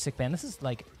very sick band. This is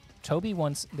like Toby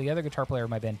once, the other guitar player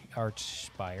of my band,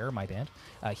 Archspire, my band,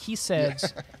 he said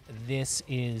this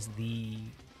is the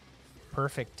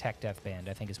perfect tech death band,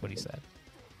 I think is what he said.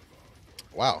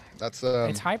 Wow. That's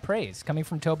it's high praise coming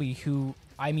from Toby, who,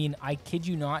 I mean, I kid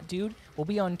you not, dude, we'll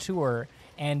be on tour,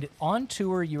 and on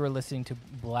tour you are listening to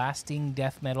blasting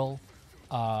death metal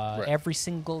every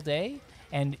single day,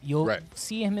 and you'll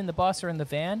see him in the bus or in the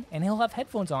van, and he'll have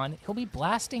headphones on. He'll be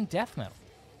blasting death metal.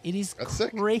 It is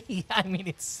crazy. I mean,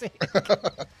 it's sick.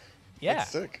 Yeah, that's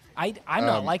sick. I'm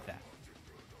not like that.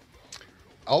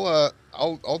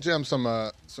 I'll jam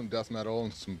some death metal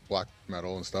and some black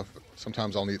metal and stuff.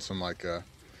 Sometimes I'll need some like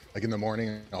in the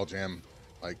morning I'll jam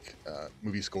like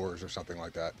movie scores or something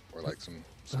like that, or like some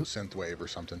synth wave or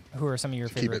something. Who are some of your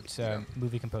favorite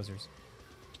movie composers?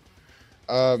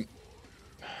 You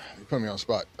put me on the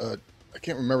spot. I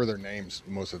can't remember their names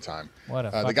most of the time. What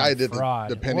a the guy who did fraud.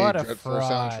 the Penny Dreadful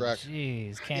soundtrack.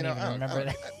 Jeez, can't even remember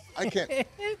that. I can't.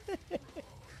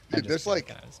 Dude, there's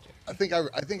like, I think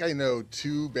I know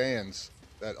two bands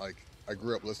that like I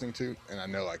grew up listening to, and I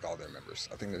know like all their members.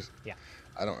 I think there's. Yeah.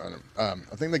 I don't know. I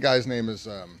think the guy's name is.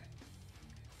 I don't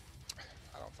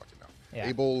fucking know. Yeah.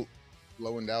 Abel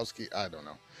Lewandowski. I don't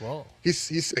know. Whoa. He's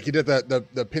sick. He did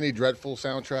the Penny Dreadful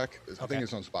soundtrack. I think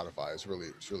it's on Spotify. It's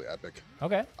really epic.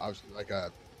 Okay. I was like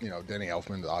Danny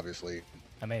Elfman, obviously.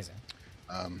 Amazing.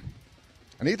 I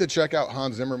need to check out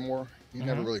Hans Zimmer more. He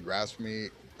never really grabbed me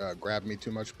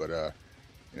too much, but I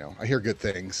hear good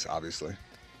things, obviously.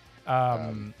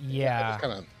 Yeah,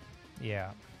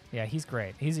 he's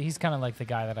great. He's kind of like the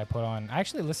guy that I put on. I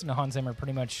actually listen to Hans Zimmer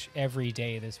pretty much every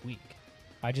day this week.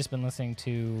 I just been listening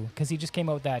to, because he just came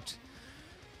out with that.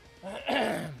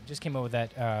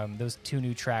 Those two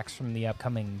new tracks from the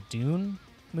upcoming Dune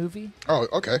movie. Oh,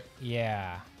 okay.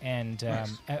 Yeah, and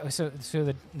Nice. so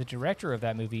the director of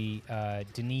that movie,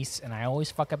 Denise, and I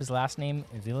always fuck up his last name,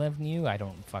 Villeneuve. I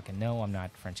don't fucking know. I'm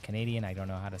not French Canadian. I don't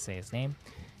know how to say his name.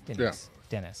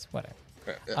 Dennis, whatever.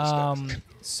 Yeah,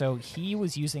 So he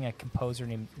was using a composer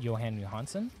named Johan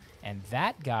Johansson, And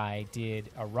that guy did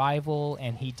Arrival,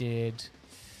 and he did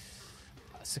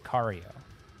Sicario.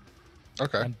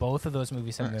 Okay. And both of those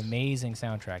movies have amazing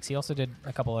soundtracks. He also did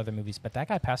a couple other movies, but that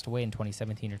guy passed away in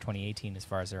 2017 or 2018, as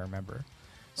far as I remember.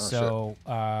 So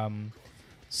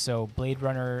Blade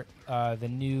Runner, the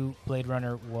new Blade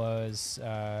Runner was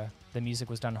the music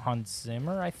was done Hans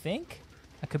Zimmer, I think.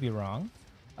 I could be wrong.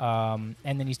 And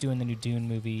then he's doing the new Dune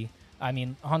movie. I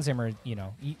mean, Hans Zimmer, you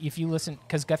know, if you listen,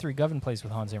 because Guthrie Govan plays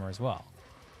with Hans Zimmer as well.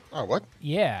 Oh, what?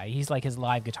 Yeah, he's like his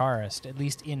live guitarist, at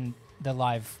least in the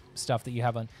live stuff that you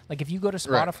have on. Like, if you go to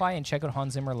Spotify and check out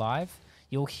Hans Zimmer live,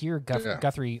 you'll hear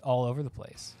Guthrie all over the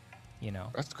place, you know.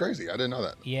 That's crazy. I didn't know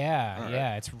that. Yeah,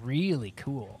 yeah, it's really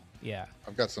cool. Yeah.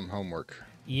 I've got some homework.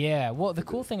 Yeah, well, the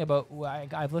cool thing about,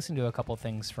 I've listened to a couple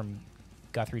things from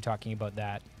Guthrie talking about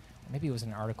that. Maybe it was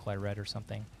an article I read or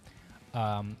something.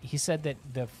 He said that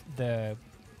the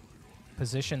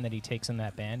position that he takes in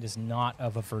that band is not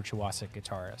of a virtuosic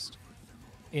guitarist.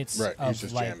 It's right. Of he's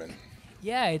just like, jamming.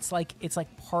 Yeah, it's like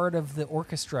part of the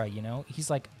orchestra. You know, he's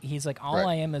like all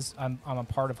I am is I'm a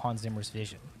part of Hans Zimmer's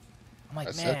vision. I'm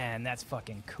like, man, that's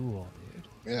fucking cool, dude.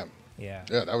 Yeah. Yeah.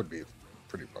 Yeah, that would be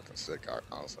pretty fucking sick,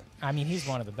 honestly. I mean, he's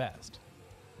one of the best.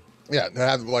 Yeah, to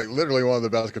have like literally one of the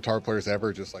best guitar players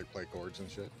ever, just like play chords and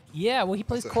shit. Yeah, well, he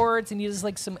plays chords and he does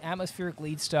like some atmospheric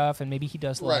lead stuff, and maybe he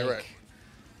does like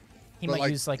he might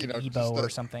use like an EBow or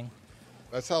something.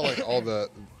 That's how like all the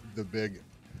big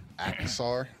acts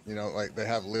are. You know, like they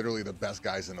have literally the best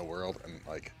guys in the world, and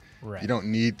like you don't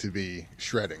need to be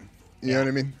shredding. You know what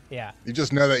I mean? Yeah. You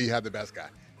just know that you have the best guy,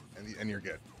 and you're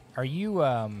good. Are you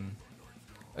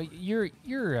you're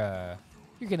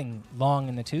getting long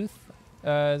in the tooth?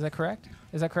 Is that correct?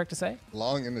 Is that correct to say?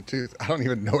 Long in the tooth? I don't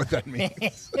even know what that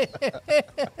means.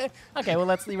 Okay, well,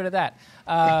 let's leave it at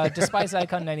that. Despised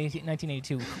Icon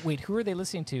 1982. Wait, who are they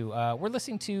listening to? We're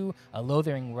listening to a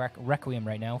Loathing Requiem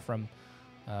right now from,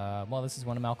 well, this is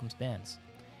one of Malcolm's bands.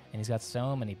 And he's got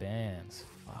so many bands.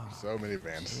 Fuck. So many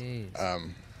bands. Jeez.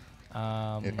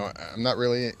 You know, I'm not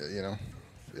really, you know,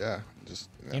 just.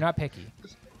 You know, you're not picky.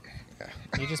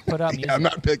 You just put up music. I'm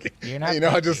not picky. You're not you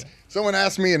know, picky. Someone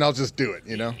asked me and I'll just do it,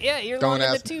 you know? Yeah, you're don't long in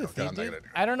the ask tooth. Me. Okay,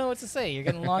 I don't know what to say. You're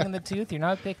getting long in the tooth. You're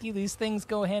not picky. These things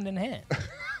go hand in hand.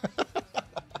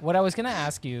 What I was going to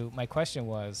ask you, my question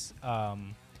was,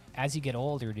 as you get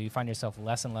older, do you find yourself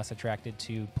less and less attracted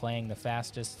to playing the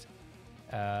fastest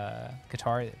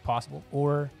guitar possible,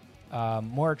 or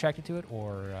more attracted to it,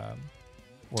 or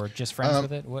just friends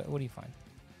with it? What do you find?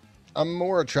 I'm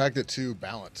more attracted to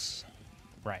balance.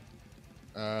 Right.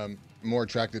 More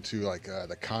attracted to like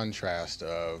the contrast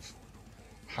of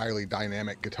highly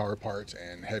dynamic guitar parts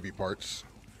and heavy parts.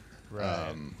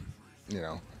 Right. You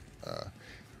know,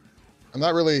 I'm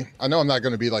not really. I know I'm not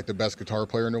going to be like the best guitar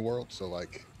player in the world. So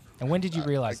like. And when did you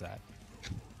realize that?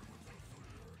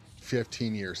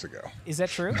 15 years ago. Is that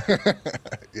true?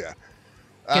 Yeah.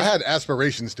 I had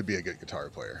aspirations to be a good guitar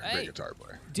player, great guitar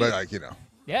player, dude, but like, you know.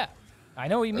 Yeah. I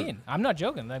know what you mean. I'm not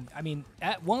joking. I mean,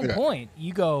 at one point,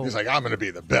 you go... He's like, I'm going to be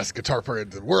the best guitar player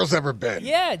the world's ever been.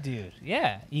 Yeah, dude.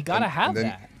 Yeah. You got to have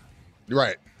that.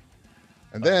 Right.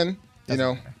 And then, you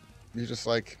know, you just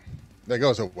like... That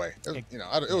goes away. You know,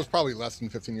 it was probably less than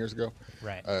 15 years ago.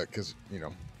 Right. Because, you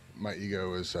know, my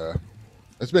ego is...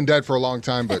 it's been dead for a long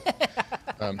time,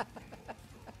 but...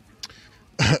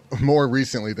 more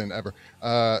recently than ever.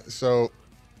 So...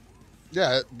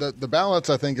 Yeah, the balance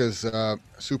I think is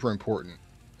super important,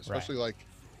 especially like,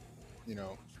 you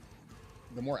know,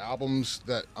 the more albums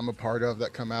that I'm a part of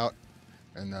that come out,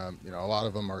 and you know, a lot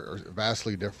of them are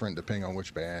vastly different depending on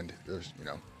which band. There's, you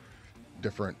know,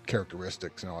 different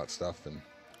characteristics and all that stuff, and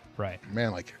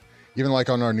man, like even like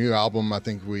on our new album, I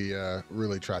think we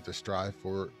really tried to strive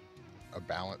for a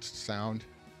balanced sound.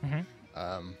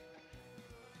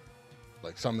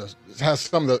 Like it has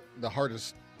some of the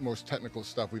hardest, most technical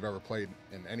stuff we've ever played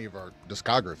in any of our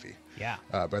discography. Yeah.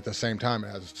 But at the same time, it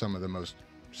has some of the most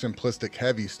simplistic,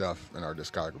 heavy stuff in our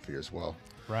discography as well.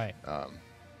 Right.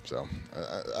 So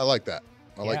I like that.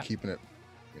 I like keeping it,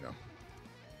 you know,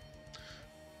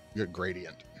 good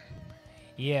gradient.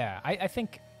 Yeah, I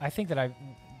think that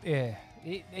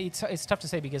it's tough to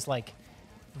say because like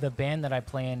the band that I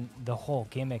play in, the whole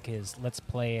gimmick is let's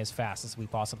play as fast as we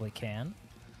possibly can.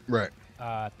 Right.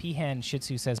 Peahan Shih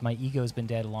Tzu says my ego's been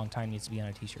dead a long time, needs to be on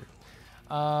a t-shirt.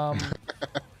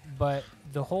 But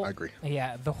the whole, I agree.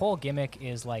 Yeah, the whole gimmick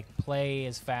is like play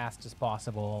as fast as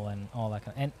possible and all that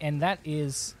kind of, and that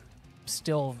is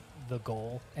still the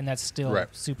goal, and that's still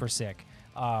super sick.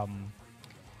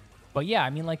 But yeah, I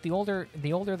mean, like the older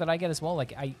that I get as well,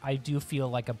 like I do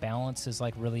feel like a balance is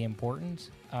like really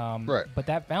important. But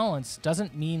that balance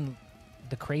doesn't mean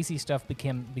the crazy stuff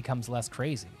becomes less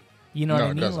crazy. You know what I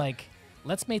mean? Doesn't. Like,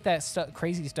 let's make that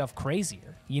crazy stuff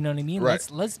crazier. You know what I mean? Right.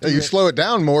 Let's do you slow it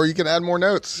down more, you can add more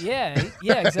notes. Yeah,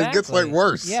 exactly. It gets like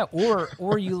worse. Yeah,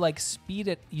 or you like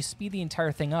speed the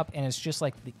entire thing up, and it's just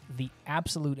like the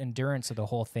absolute endurance of the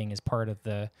whole thing is part of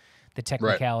the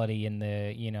technicality and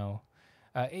the, you know,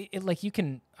 like you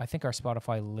can. I think our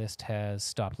Spotify list has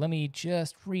stopped. Let me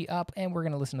just re-up, and we're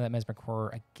gonna listen to that Mesmeric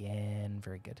Horror again.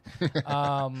 Very good.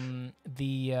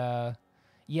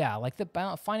 Yeah, like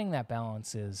finding that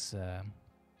balance is.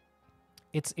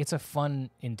 It's a fun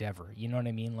endeavor. You know what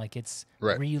I mean? Like it's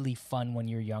really fun when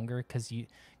you're younger because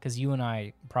you and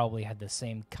I probably had the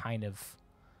same kind of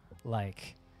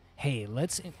like, hey,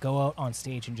 let's go out on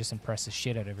stage and just impress the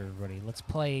shit out of everybody. Let's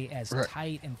play as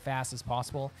tight and fast as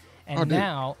possible. And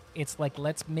now it's like,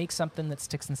 let's make something that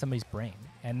sticks in somebody's brain.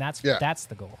 And that's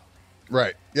the goal.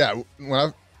 Right. Yeah. When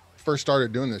I first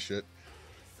started doing this shit,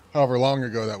 however long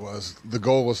ago that was, the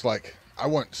goal was like, I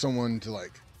want someone to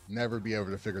like never be able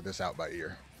to figure this out by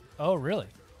ear. Oh, really?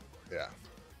 Yeah.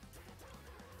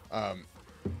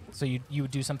 So you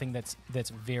would do something that's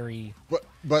very.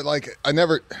 But like I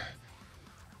never.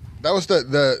 That was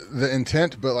the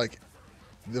intent, but like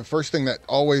the first thing that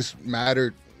always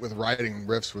mattered with writing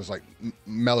riffs was like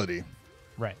melody.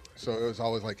 Right. So it was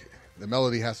always like the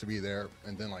melody has to be there,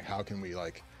 and then like how can we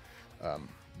like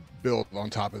build on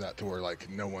top of that to where like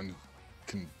no one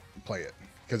can play it.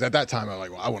 Because at that time, I was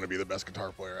like, well, I want to be the best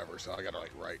guitar player ever, so I got to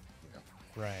like write, you know.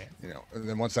 Right. You know, and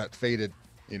then once that faded,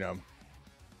 you know,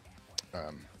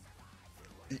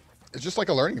 it's just like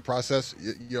a learning process.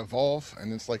 You evolve,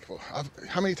 and it's like, well,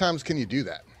 how many times can you do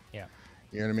that? Yeah.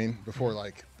 You know what I mean? Before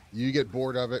like you get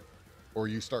bored of it, or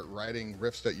you start writing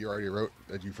riffs that you already wrote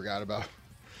that you forgot about.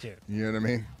 Dude. You know what I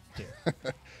mean? Dude.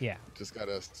 Yeah. Just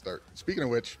gotta start. Speaking of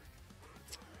which,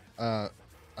 I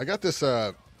got this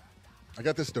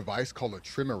device called a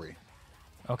Trimmery.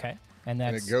 Okay. And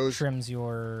that trims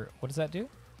your. What does that do?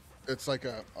 It's like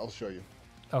I'll show you.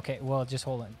 Okay. Well, just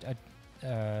hold on.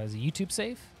 Is it YouTube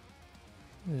safe?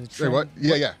 Say what?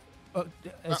 Yeah. Oh,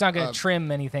 it's not going to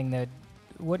trim anything that.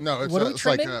 What? No, what it's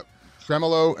like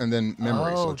tremolo and then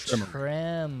memory. Oh, so Trimmery.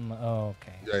 trim. Oh,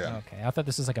 okay. Yeah. Okay. I thought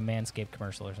this was like a Manscaped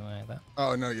commercial or something like that.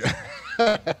 Oh no, yeah.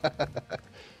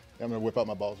 I'm gonna whip out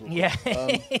my balls. Yeah.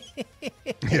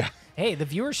 Yeah. Hey, the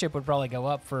viewership would probably go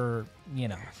up for, you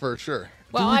know. For sure.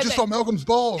 Well, Dude, we just saw Malcolm's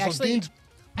balls. Actually,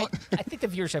 I think the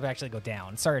viewership actually go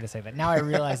down. Sorry to say that. Now I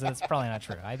realize that it's probably not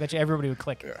true. I bet you everybody would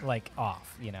click like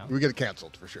off, you know. We get it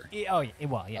canceled for sure. Oh, yeah.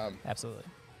 Well, yeah, absolutely.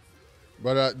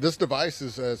 But this device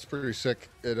is it's pretty sick.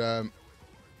 It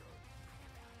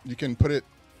you can put it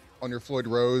on your Floyd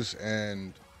Rose,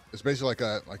 and it's basically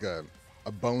like a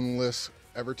boneless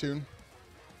Evertune.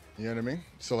 You know what I mean?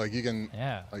 So like you can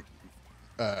like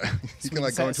you can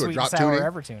like go into a drop tuning.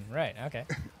 Evertune, right? Okay.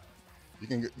 You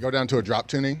can go down to a drop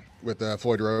tuning with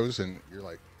Floyd Rose, and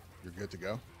you're good to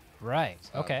go. Right.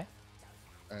 Okay.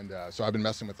 And so I've been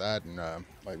messing with that and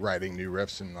like writing new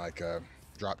riffs and like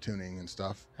drop tuning and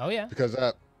stuff. Oh yeah. Because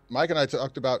Mike and I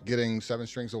talked about getting 7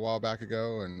 strings a while back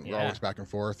ago, and we're always back and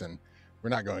forth, and we're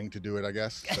not going to do it, I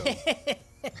guess. So,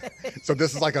 so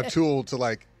this is like a tool to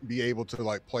like be able to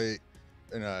like play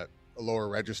in a lower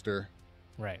register,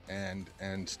 right?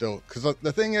 And still, because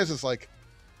the thing is like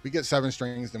we get 7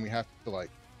 strings, then we have to like,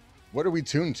 what are we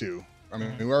tuned to? I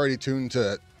mean, we're already tuned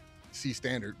to C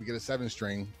standard. We get a 7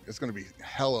 string, it's going to be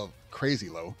hella crazy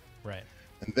low, right?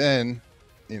 And then,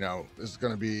 you know, it's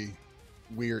going to be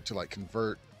weird to like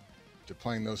convert to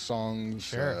playing those songs.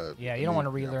 Sure. Yeah, you don't want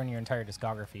to relearn your entire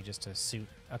discography just to suit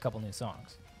a couple new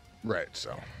songs. Right.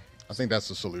 So I think that's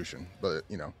the solution. But,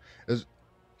 you know,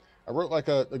 I wrote like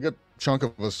a good chunk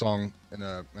of a song in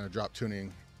a drop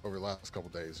tuning over the last couple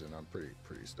days, and I'm pretty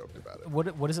stoked about it.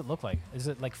 What does it look like? Does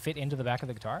it like fit into the back of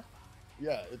the guitar?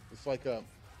 Yeah, it's like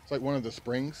one of the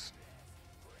springs.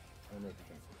 I don't know if you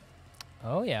can.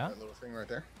 Oh yeah. That little thing right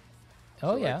there.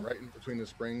 Oh so, yeah. Like, right in between the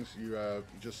springs, you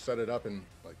just set it up and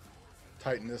like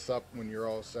tighten this up when you're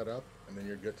all set up, and then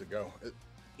you're good to go.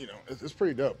 It's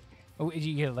pretty dope. Oh, did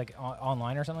you get it like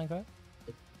online or something like that?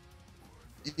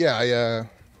 Yeah,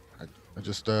 I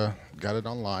just got it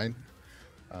online.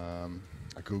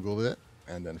 I Googled it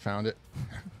and then found it.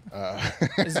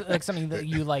 Is it like something that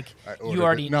you like you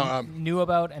already knew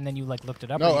about, and then you like looked it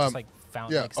up? No, or you just like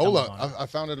found yeah, like, Ola. I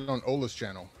found it on Ola's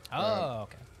channel. Oh,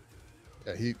 okay.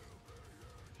 Yeah,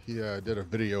 he did a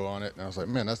video on it, and I was like,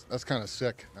 man, that's kind of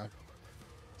sick.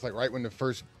 It's like right when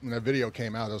the video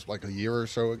came out, it was like a year or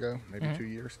so ago, maybe 2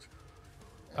 years.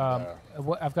 And,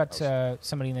 I've got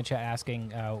somebody in the chat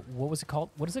asking, what was it called?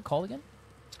 What is it called again?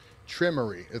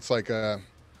 Trimmery. It's like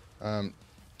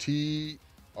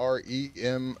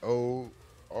REMORY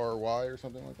or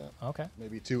something like that. Okay.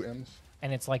 Maybe 2 M's.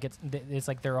 And it's like it's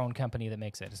their own company that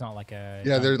makes it. It's not like a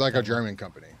Yeah, they're like a German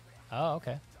company. Oh,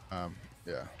 okay.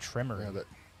 Yeah. Trimmer. Yeah, that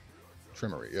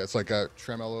Tremery. Yeah, it's like a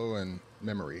tremolo and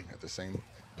memory at the same.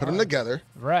 Put them together.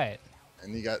 Right.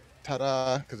 And you got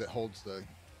ta-da, because it holds the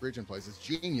bridge in place. It's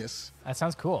genius. That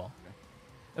sounds cool.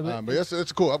 But yes,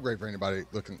 it's a cool upgrade for anybody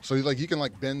looking. So like you can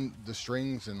like bend the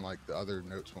strings and like the other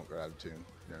notes won't go out of tune.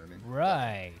 You know what I mean?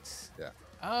 Right. Yeah.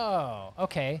 Oh,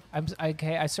 okay.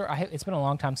 It's been a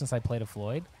long time since I played a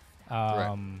Floyd.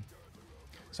 Right.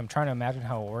 So I'm trying to imagine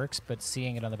how it works, but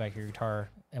seeing it on the back of your guitar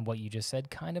and what you just said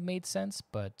kind of made sense.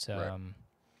 But Right.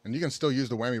 And you can still use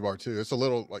the whammy bar too. It's a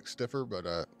little like stiffer, but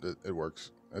it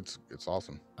works. It's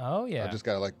awesome. Oh yeah. I just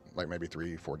got it like maybe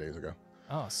 3-4 days ago.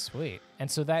 Oh sweet. And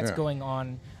so that's Yeah. going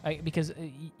on because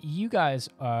you guys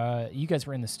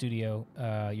were in the studio.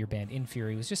 Your band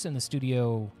Inferi was just in the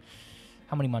studio.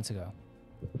 How many months ago?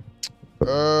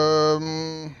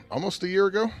 Almost a year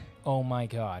ago. Oh my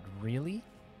God! Really?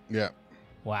 Yeah.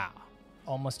 Wow.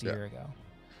 Almost a year ago.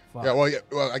 Fuck. Yeah.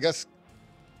 Well, I guess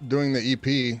doing the EP,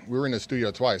 we were in the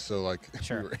studio twice. So like,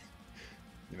 Sure.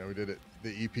 We did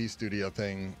the EP studio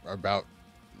thing about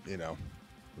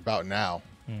now.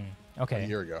 Okay. A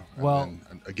year ago. And Well,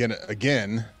 then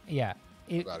again. Yeah.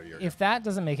 About a year If that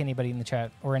doesn't make anybody in the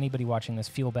chat or anybody watching this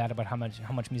feel bad about how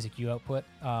much music you output,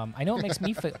 I know it makes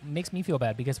me makes me feel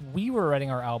bad because we were writing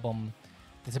our album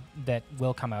that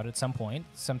will come out at some point,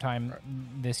 sometime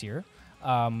this year.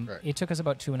 It took us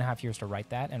about 2.5 years to write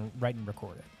that and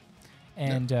record it.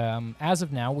 And as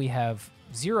of now, we have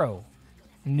 0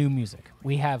 new music.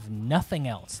 We have nothing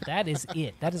else. That is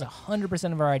it. That is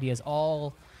 100% of our ideas.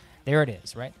 All there it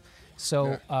is, right?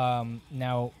 So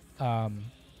now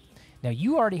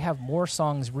you already have more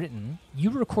songs written.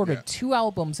 You recorded 2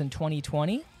 albums in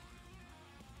 2020.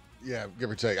 Yeah, give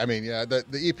or take. I mean, yeah, the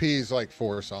EP is like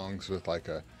 4 songs with like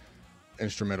a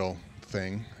instrumental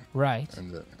thing, Right.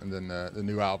 and then the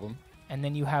new album. And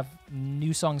then you have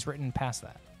new songs written past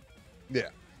that. Yeah,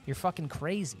 You're fucking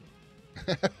crazy.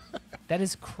 That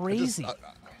is crazy. I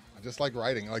just like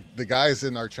writing. Like the guys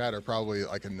in our chat are probably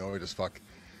like annoyed as fuck.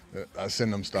 I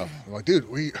send them stuff. I'm like, dude,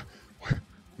 we're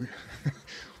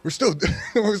still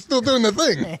doing the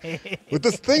thing with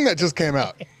this thing that just came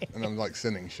out, and I'm like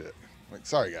sending shit. Like,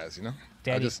 sorry guys,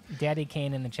 Daddy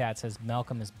Kane in the chat says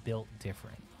Malcolm is built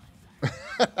different.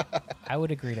 I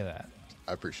would agree to that.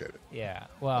 I appreciate it. Yeah.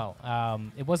 Well,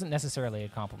 it wasn't necessarily a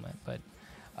compliment, but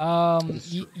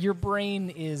your brain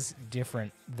is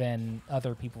different than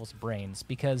other people's brains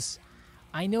because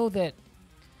I know that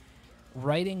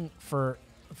writing for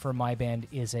my band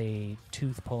is a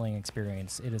tooth pulling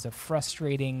experience. It is a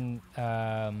frustrating.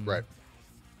 Right.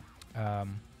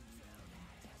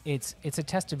 It's a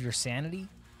test of your sanity.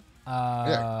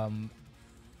 Yeah.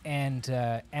 And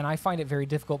I find it very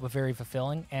difficult but very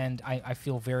fulfilling, and I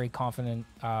feel very confident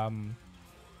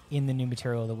in the new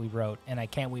material that we wrote, and I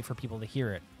can't wait for people to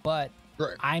hear it. But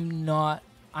Right.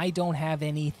 I don't have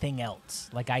anything else.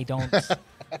 Like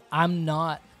I'm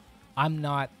not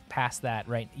past that,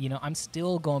 right? I'm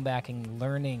still going back and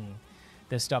learning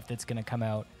the stuff that's going to come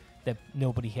out that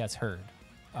nobody has heard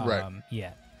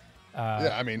yet.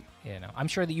 Yeah, I mean, I'm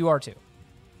sure that you are too.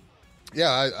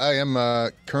 yeah, I am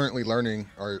currently learning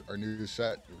our new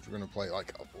set, which we're going to play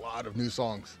like a lot of new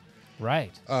songs.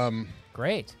 Right.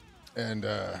 Great. And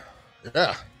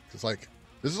yeah, it's like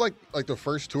this is like the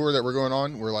first tour that we're going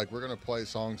on. We're gonna play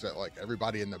songs that like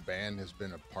everybody in the band has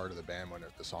been a part of the band when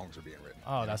the songs are being written.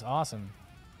 Oh, that's awesome.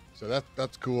 So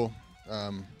that's cool.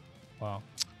 Wow.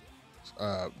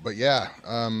 But yeah,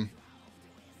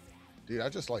 dude, I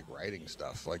just like writing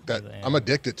stuff like that. Really, I'm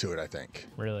addicted to it. I think.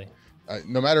 Really.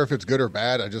 No matter if it's good or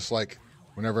bad, I just like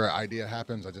whenever an idea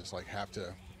happens, I just like have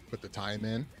to put the time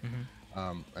in,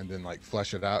 and then like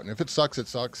flesh it out. And if it sucks, it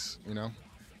sucks,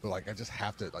 But like I just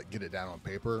have to like get it down on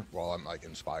paper while I'm like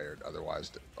inspired.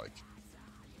 Otherwise, like,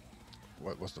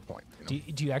 what's the point?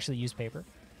 Do you actually use paper?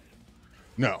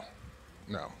 No.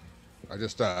 I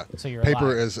just So you're paper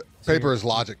lying. is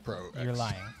Logic Pro. You're X.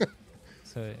 lying.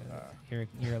 So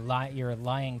you're a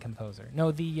lying composer.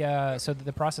 No, so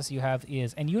the process you have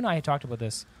is, and you and I had talked about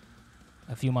this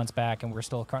a few months back, and we're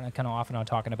still kind of off and on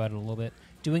talking about it a little bit.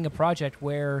 Doing a project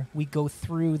where we go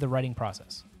through the writing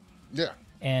process. Yeah.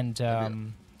 And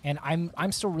and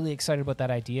I'm still really excited about that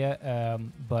idea.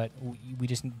 But we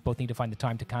just both need to find the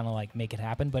time to kind of like make it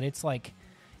happen. But it's like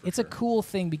it's a cool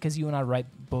thing because you and I write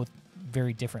both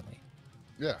very differently.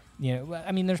 Yeah.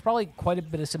 I mean, there's probably quite a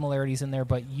bit of similarities in there,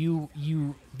 but you,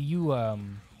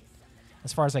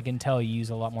 as far as I can tell, you use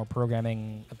a lot more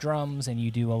programming of drums, and you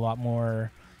do a lot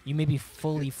more. you maybe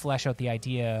fully flesh out the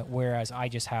idea, whereas I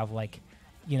just have like,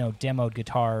 demoed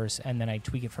guitars, and then I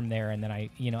tweak it from there, and then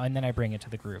and then I bring it to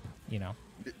the group.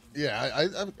 Yeah,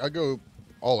 I go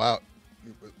all out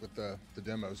with the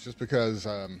demos, just because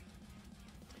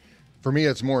for me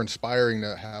it's more inspiring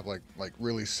to have like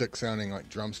really sick sounding like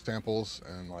drum samples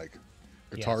and like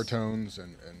guitar tones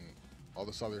and all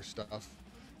this other stuff.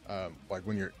 Like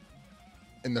when you're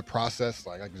in the process,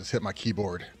 like I can just hit my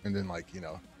keyboard and then like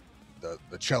the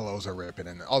cellos are ripping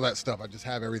and all that stuff. I just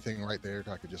have everything right there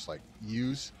that I could just like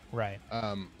use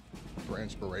for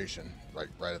inspiration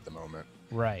right at the moment.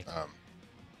 Right.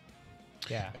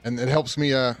 Yeah. And it helps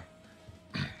me. I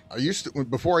used to,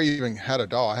 before I even had a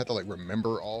DAW, I had to like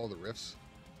remember all the riffs.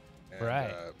 And,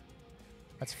 right.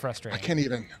 That's frustrating. I can't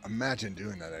even imagine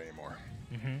doing that anymore.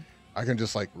 Mm-hmm. I can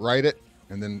just like write it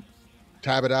and then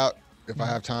tab it out if I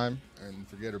have time and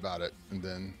forget about it. And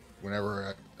then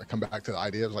whenever I come back to the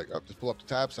idea, it's like, oh, just pull up the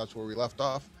tabs. That's where we left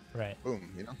off. Right.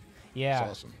 Boom. Yeah.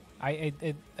 It's awesome.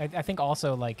 I think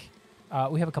also like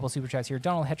we have a couple super chats here.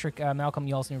 Donald Hetrick, Malcolm,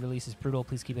 you also new release is brutal.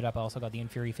 Please keep it up. I also got the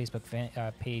Inferi Facebook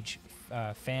page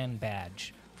fan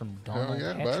badge from Donald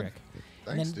Hetrick. Bud.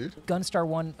 Thanks, and then dude.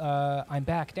 Gunstar1, I'm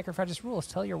back. Decker Fudge's rules.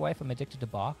 Tell your wife I'm addicted to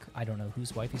Bach. I don't know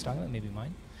whose wife he's talking about. Maybe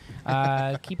mine.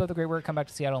 Keep up the great work. Come back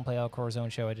to Seattle and play El Corazon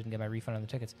show. I didn't get my refund on the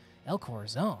tickets. El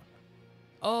Corazon.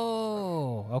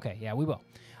 Oh, okay. Yeah, we will.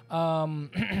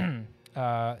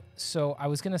 So I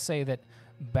was going to say that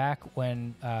back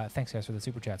when, thanks guys for the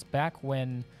super chats. Back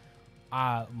when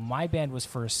my band was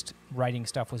first writing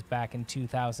stuff was back in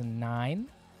 2009,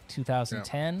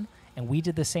 2010. And we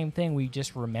did the same thing. We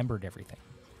just remembered everything.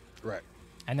 Right.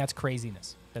 And that's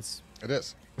craziness. It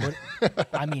is.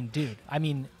 I mean, dude. I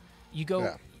mean, you go.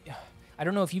 Yeah. I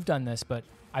don't know if you've done this, but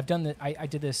I've done that. I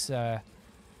did this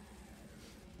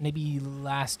maybe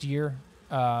last year,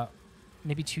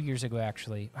 maybe 2 years ago,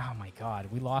 actually. Oh my God,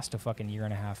 we lost a fucking year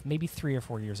and a half, maybe 3 or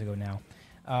 4 years ago now.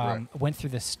 Went through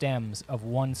the stems of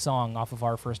one song off of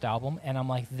our first album, and I'm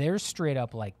like, there's straight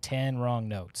up like 10 wrong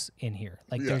notes in here.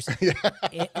 Like, there's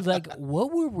like,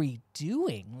 what were we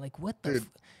doing? Like, what the? Dude,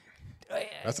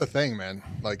 that's the thing, man.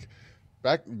 Like,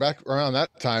 back around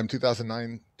that time,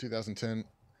 2009, 2010.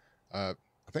 I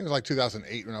think it was like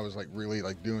 2008 when I was like really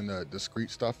like doing the discreet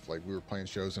stuff. Like we were playing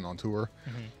shows and on tour.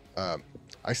 Mm-hmm.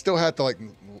 I still had to like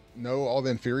know all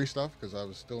the Inferi stuff because I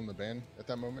was still in the band at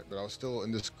that moment, but I was still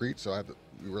in discreet. So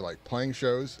we were like playing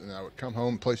shows, and I would come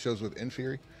home and play shows with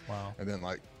Inferi. Wow. And then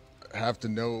like have to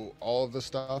know all of the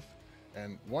stuff.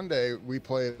 And one day we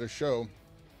played a show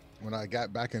when I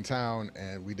got back in town,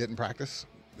 and we didn't practice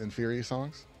the Inferi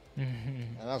songs.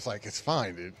 Mm-hmm. And I was like, it's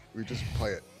fine, dude. We just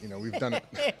play it. We've done it.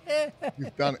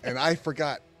 We've done it. And I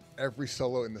forgot every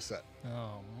solo in the set.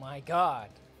 Oh my God.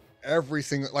 Every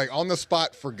single, like on the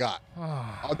spot, forgot.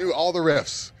 I'll do all the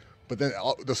riffs, but then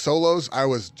the solos, I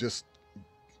was just,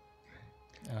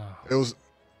 it was,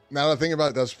 now that I think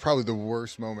about it, that's probably the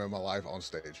worst moment of my life on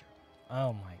stage.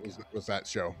 Oh my God. Was that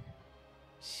show.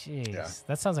 Jeez. Yeah.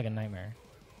 That sounds like a nightmare.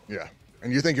 Yeah.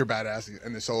 And you think you're badass,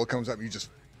 and the solo comes up, and you just,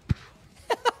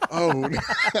 oh,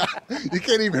 you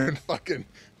can't even fucking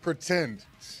pretend.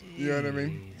 Jeez. You know what I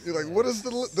mean? You're like, what is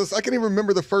this? I can't even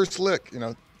remember the first lick,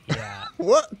 Yeah.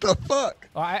 What the fuck?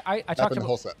 Well, I talked about the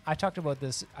whole set. I talked about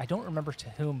this. I don't remember to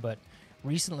whom, but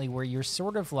recently, where you're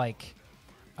sort of like,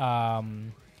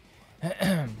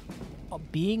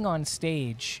 being on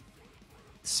stage.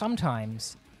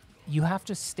 Sometimes you have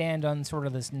to stand on sort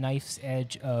of this knife's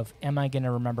edge of, am I going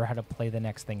to remember how to play the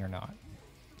next thing or not?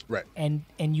 Right. And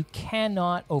you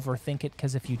cannot overthink it,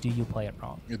 because if you do, you play it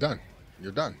wrong. You're done.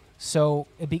 You're done. So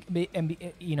the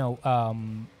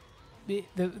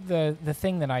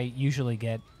thing that I usually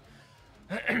get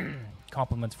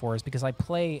compliments for is because I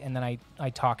play and then I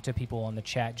talk to people on the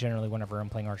chat generally whenever I'm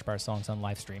playing Archbar songs on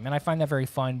live stream, and I find that very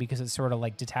fun because it sort of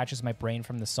like detaches my brain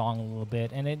from the song a little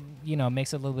bit, and it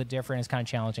makes it a little bit different. It's kind of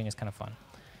challenging. It's kind of fun.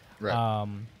 Right.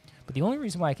 But the only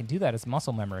reason why I can do that is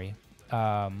muscle memory.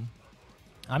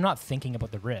 I'm not thinking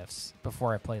about the riffs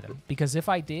before I play them, because if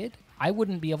I did, I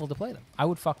wouldn't be able to play them. I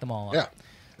would fuck them all up. Yeah.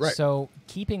 Right. So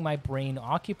keeping my brain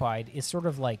occupied is sort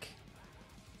of like,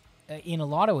 in a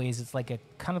lot of ways, it's like a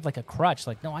kind of like a crutch.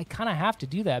 Like, no, I kind of have to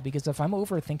do that, because if I'm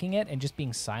overthinking it and just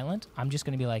being silent, I'm just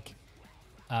going to be like,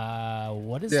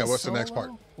 what is what's the next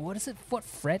part? What is it? What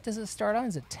fret does it start on?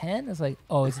 Is it 10? It's like,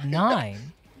 oh, it's 9.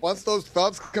 Once those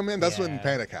thoughts come in, that's when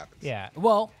panic happens. Yeah.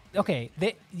 Well, okay,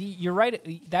 you're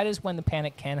right. That is when the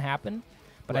panic can happen.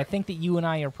 But I think that you and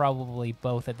I are probably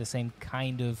both at the same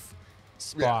kind of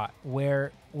spot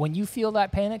where when you feel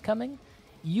that panic coming,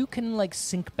 you can like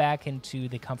sink back into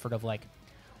the comfort of like,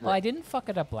 well, I didn't fuck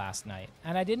it up last night,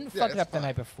 and I didn't fuck it up the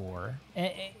night before,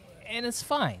 and it's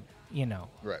fine, you know.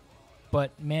 Right.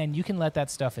 But man, you can let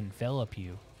that stuff envelop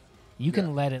you. You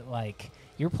can let it, like,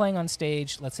 you're playing on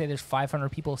stage. Let's say there's 500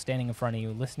 people standing in front of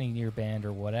you, listening to your band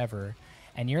or whatever,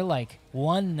 and you're like,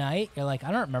 one night, you're like,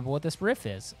 I don't remember what this riff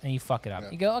is, and you fuck it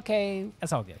up. You go, okay,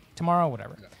 that's all good. Tomorrow,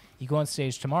 whatever. You go on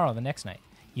stage tomorrow, the next night.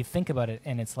 You think about it,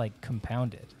 and it's like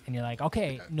compounded, and you're like,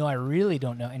 okay, no, I really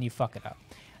don't know, and you fuck it up.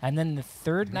 And then the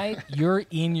third night, you're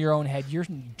in your own head. You're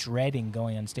dreading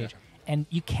going on stage, and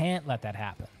you can't let that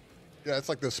happen. Yeah, it's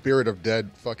like the spirit of dead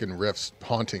fucking riffs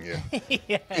haunting you.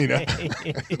 You know,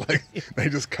 like they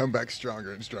just come back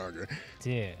stronger and stronger.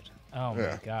 Dude, oh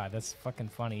my god, that's fucking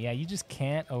funny. Yeah, you just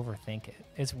can't overthink it.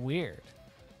 It's weird.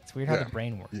 It's weird how the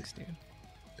brain works, dude.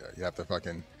 Yeah, you have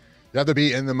to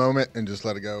be in the moment and just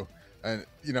let it go. And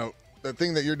you know, the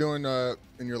thing that you're doing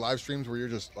in your live streams where you're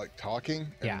just like talking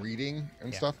and reading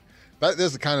and stuff, that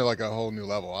is kind of like a whole new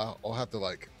level. I'll have to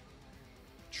like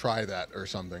try that or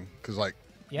something, because like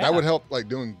that would help, like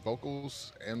doing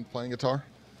vocals and playing guitar.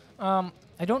 I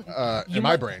don't. In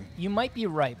my brain, you might be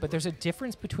right, but there's a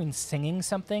difference between singing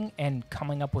something and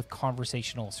coming up with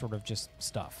conversational sort of just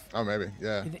stuff. Oh, maybe,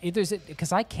 yeah.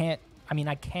 Because I can't. I mean,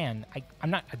 I can. I'm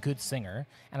not a good singer,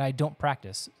 and I don't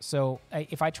practice. So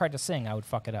if I tried to sing, I would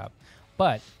fuck it up.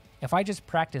 But if I just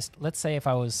practiced, let's say if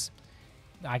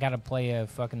I got to play a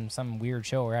fucking some weird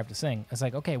show where I have to sing, it's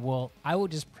like, okay, well, I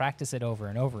would just practice it over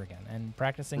and over again. And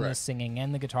practicing the singing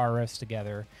and the guitar riffs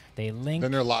together, they link.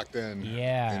 Then they're locked in.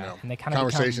 Yeah. You know, and they kind of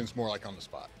conversation's more like on the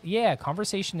spot. Yeah,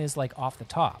 conversation is like off the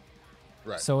top.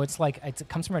 Right. So it's like it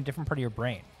comes from a different part of your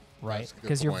brain, right?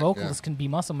 Because your vocals can be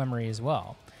muscle memory as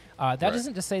well. That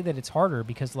isn't to say that it's harder,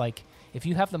 because like if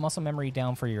you have the muscle memory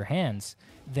down for your hands,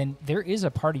 then there is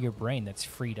a part of your brain that's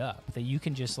freed up that you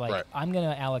can just like, I'm going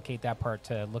to allocate that part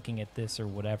to looking at this or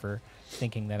whatever,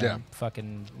 thinking that I'm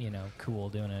fucking, cool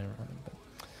doing it.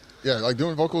 Yeah, like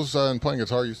doing vocals and playing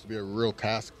guitar used to be a real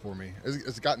task for me.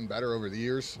 It's gotten better over the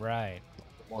years. Right. The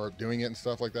more doing it and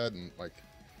stuff like that, and like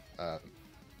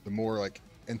the more like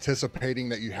anticipating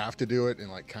that you have to do it, and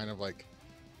like kind of like,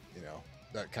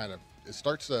 that kind of, it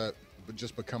starts to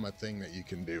just become a thing that you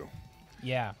can do.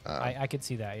 Yeah, I could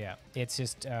see that. Yeah, it's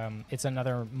just it's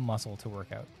another muscle to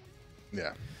work out.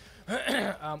 Yeah.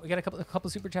 We got a couple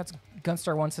of super chats.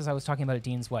 Gunstar One says, I was talking about a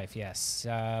Dean's wife. Yes,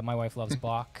 my wife loves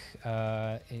Bach,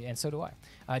 and so do I.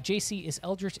 JC, is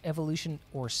Eldritch Evolution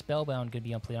or Spellbound going to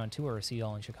be on Play On Tour, or see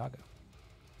y'all in Chicago?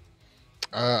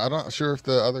 I'm not sure if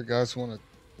the other guys want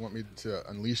me to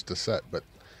unleash the set, but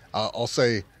I'll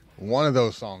say one of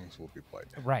those songs will be played.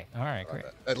 Right. All right. Great.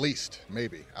 At least,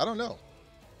 maybe. I don't know.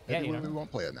 Maybe we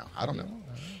won't play it now. I don't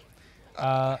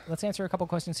know. Let's answer a couple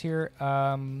questions here.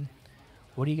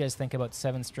 What do you guys think about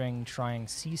 7-string trying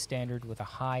C standard with a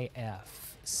high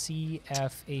F? C,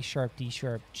 F, A sharp, D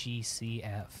sharp, G, C,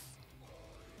 F.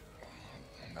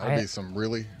 That would be some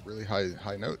really, really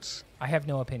high notes. I have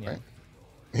no opinion. Right?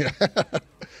 Yeah. I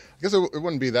guess it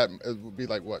wouldn't be that. It would be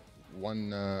like what,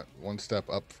 one step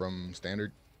up from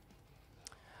standard.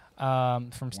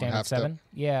 From standard 7. Step.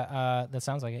 Yeah. That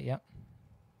sounds like it. Yeah.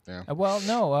 Yeah. Well,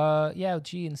 no. Yeah.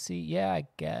 G and C. Yeah, I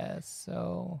guess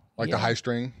so. Like the high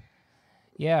string.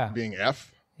 Yeah. Being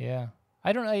F. Yeah.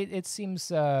 I don't know. It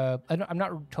seems. I'm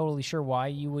not totally sure why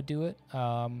you would do it.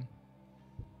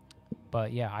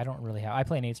 But yeah, I don't really have. I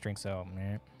play an 8-string, so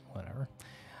whatever.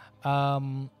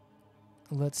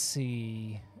 Let's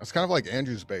see. It's kind of like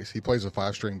Andrew's bass. He plays a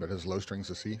 5-string, but his low string's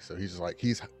a C, so he's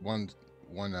one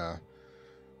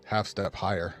half step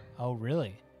higher. Oh,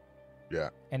 really? Yeah.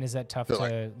 And is that tough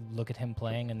to look at him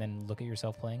playing and then look at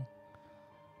yourself playing?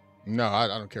 No, I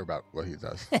don't care about what he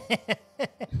does.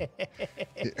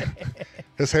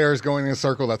 His hair is going in a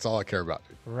circle. That's all I care about.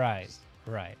 Right.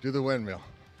 Do the windmill.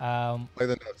 Play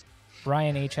the notes.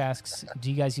 Brian H. asks, do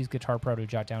you guys use Guitar Pro to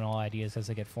jot down all ideas as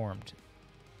they get formed?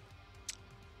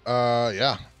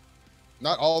 Yeah.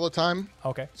 Not all the time.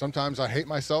 Okay. Sometimes I hate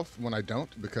myself when I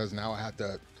don't, because now I have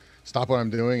to stop what I'm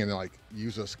doing and then like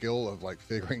use a skill of like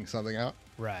figuring something out.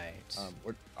 Right.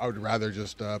 I would rather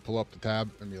just pull up the tab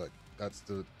and be like, that's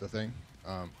the thing.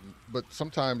 But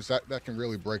sometimes that can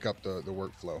really break up the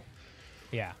workflow.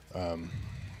 Yeah.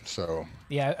 So.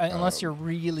 Yeah, unless you're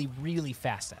really, really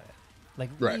fast at it. Like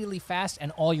really fast,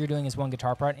 and all you're doing is one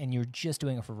guitar part, and you're just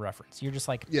doing it for reference. You're just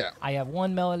like, I have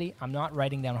one melody. I'm not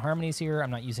writing down harmonies here.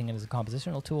 I'm not using it as a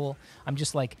compositional tool. I'm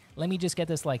just like, let me just get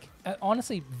this. Like,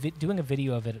 honestly, doing a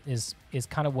video of it is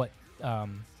kind of what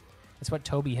it's what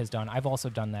Toby has done. I've also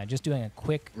done that. Just doing a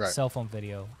quick cell phone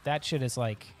video. That shit is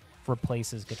like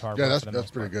replaces guitar. Yeah,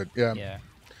 that's pretty good. Yeah. Yeah.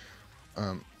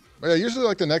 But yeah, usually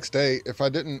like the next day, if I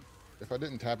didn't if I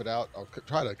didn't tab it out, I'll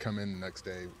try to come in the next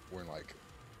day when like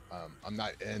I'm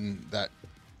not in that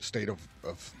state of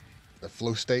the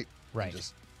flow state. Right. And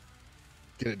just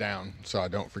get it down so I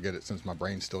don't forget it, since my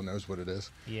brain still knows what it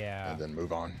is. Yeah. And then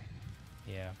move on.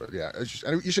 Yeah. But yeah, it's just,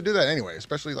 and you should do that anyway,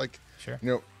 especially like, Sure. you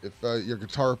know, if your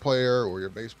guitar player or your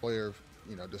bass player,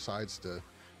 you know, decides to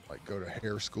like go to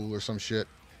hair school or some shit,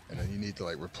 and then you need to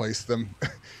like replace them,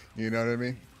 you know what I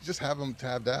mean? Just have them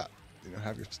tabbed out, you know,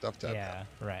 have your stuff tabbed out.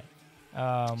 Yeah,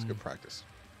 right. It's good practice.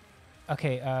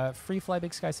 Okay, Free Fly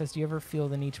Big Sky says, do you ever feel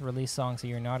the need to release songs that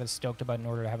you're not as stoked about in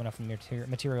order to have enough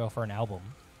material for an album?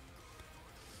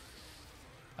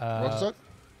 What's that?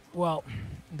 Well,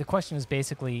 the question is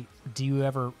basically, do you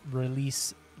ever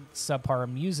release subpar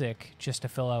music just to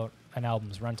fill out an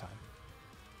album's runtime?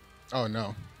 Oh,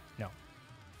 no. No.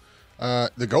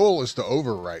 The goal is to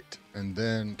overwrite and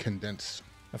then condense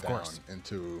Of down course.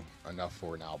 into enough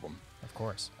for an album. Of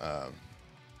course.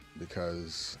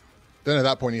 Because then at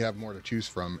that point you have more to choose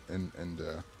from, and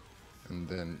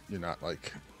then you're not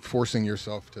like forcing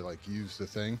yourself to like use the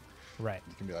thing. Right.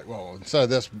 You can be like, well, instead of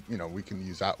this, you know, we can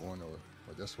use that one or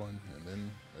this one, and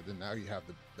then now you have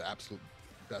the absolute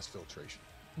best filtration.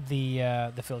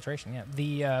 The filtration, yeah.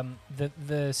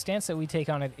 The stance that we take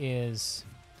on it is,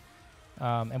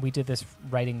 and we did this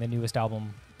writing the newest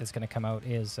album that's going to come out,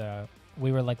 is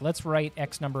we were like, let's write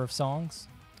X number of songs,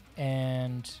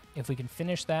 and if we can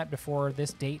finish that before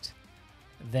this date,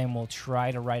 then we'll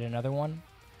try to write another one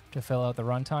to fill out the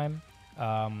runtime.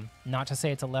 Not to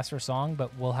say it's a lesser song,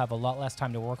 but we'll have a lot less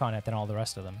time to work on it than all the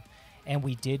rest of them. And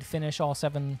we did finish all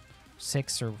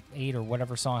 6 or 8 or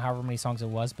whatever song, however many songs it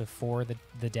was before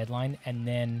the deadline, and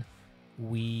then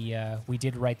we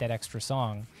did write that extra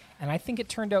song, and I think it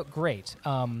turned out great.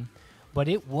 But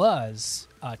it was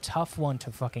a tough one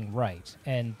to fucking write,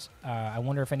 and I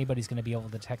wonder if anybody's going to be able to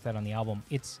detect that on the album.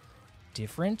 It's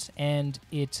different, and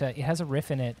it has a riff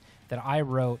in it that I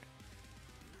wrote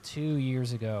 2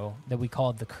 years ago that we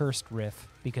called the Cursed Riff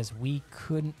because we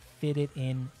couldn't fit it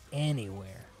in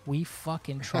anywhere. We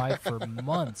fucking tried for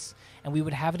months, and we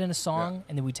would have it in a song,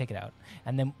 and then we'd take it out.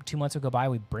 And then 2 months would go by,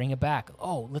 we'd bring it back.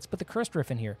 Oh, let's put the Cursed Riff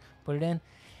in here. Put it in.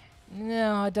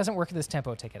 No, it doesn't work at this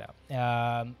tempo. Take it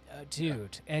out.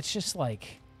 Dude, it's just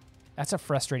like, that's a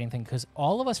frustrating thing because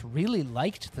all of us really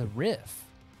liked the riff,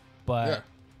 but,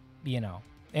 you know,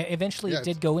 eventually it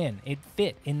did go in. It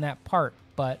fit in that part,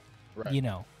 but, you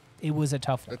know, it was a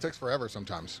tough one. It takes forever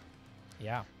sometimes.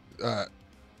 Yeah.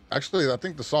 Actually, I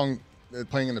think the song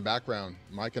playing in the background,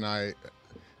 Mike and I,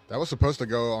 that was supposed to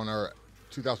go on our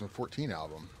 2014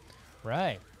 album.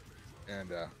 Right. And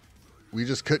we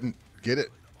just couldn't get it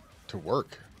to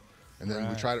work. And then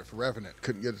we tried it for Revenant,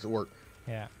 couldn't get it to work.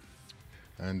 Yeah.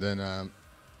 And then,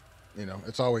 you know,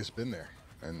 it's always been there.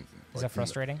 And is that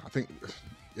frustrating? I think,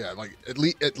 yeah, like at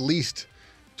least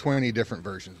 20 different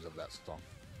versions of that song.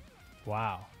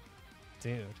 Wow.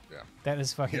 Dude. Yeah. That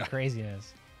is fucking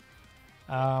craziness.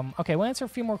 Okay, we'll answer a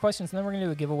few more questions, and then we're going to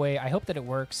do a giveaway. I hope that it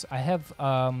works. I have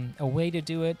a way to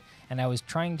do it, and I was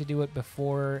trying to do it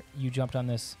before you jumped on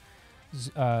this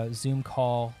Zoom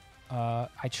call.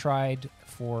 I tried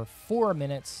for 4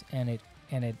 minutes, and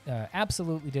it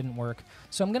absolutely didn't work.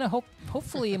 So I'm going to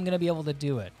hopefully I'm going to be able to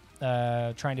do it.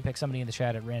 Trying to pick somebody in the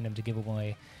chat at random to give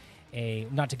away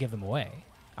not to give them away.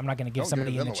 I'm not going to give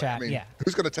somebody in the chat. I mean,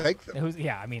 who's going to take them?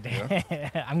 I mean,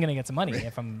 I'm going to get some money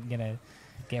if I'm going to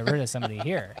get rid of somebody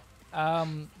here.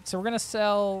 So we're going to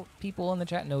sell people in the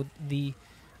chat. No, we're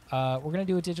going to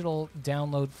do a digital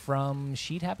download from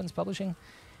Sheet Happens Publishing.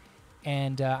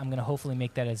 And I'm going to hopefully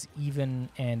make that as even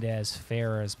and as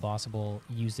fair as possible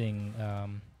using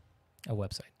a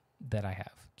website that I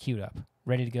have queued up,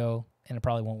 ready to go, and it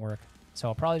probably won't work. So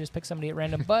I'll probably just pick somebody at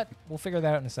random, but we'll figure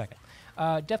that out in a second.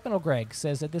 Death Metal Greg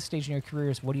says, at this stage in your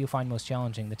careers, what do you find most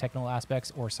challenging, the technical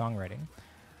aspects or songwriting?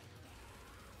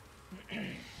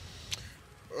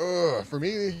 For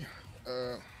me,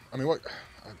 I mean,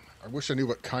 I wish I knew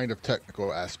what kind of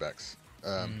technical aspects,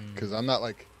 because I'm not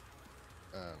like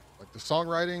the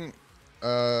songwriting.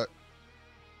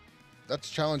 That's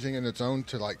challenging in its own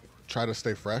to like try to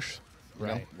stay fresh. You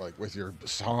know, like with your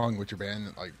song, with your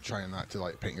band, like trying not to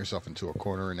like paint yourself into a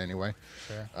corner in any way.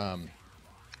 Sure.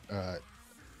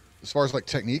 As far as like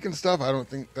technique and stuff, I don't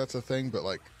think that's a thing, but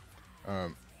like,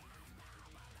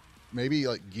 maybe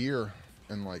like gear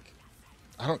and like,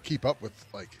 I don't keep up with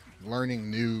like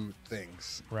learning new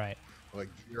things. Right. Like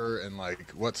gear and like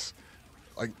what's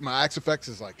like my Axe Effects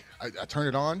is like, I turn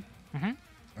it on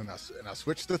and I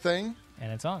switch the thing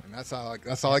and it's on. And that's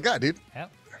all I got, dude.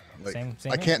 Yep. Like, same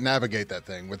I can't navigate that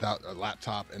thing without a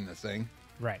laptop in the thing.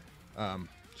 Right.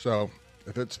 So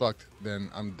If it's fucked,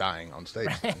 then I'm dying on stage.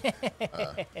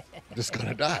 I'm just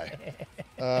gonna die.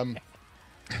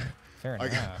 Fair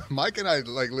enough. Mike and I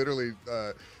like literally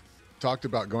talked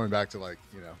about going back to like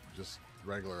just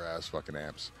regular ass fucking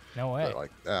amps. No way. But like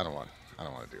I don't want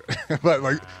to do it. But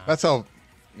like that's how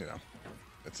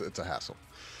it's a hassle.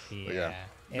 Yeah. But yeah.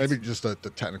 Maybe just the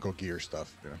technical gear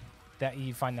stuff. That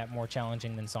you find that more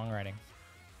challenging than songwriting.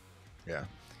 Yeah.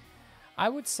 I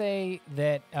would say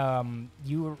that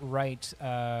you were right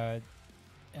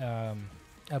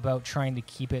about trying to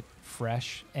keep it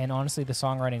fresh, and honestly, the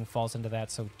songwriting falls into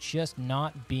that. So just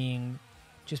not putting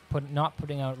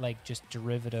out like just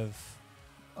derivative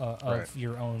of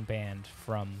your own band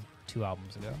from 2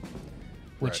 albums ago,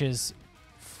 which is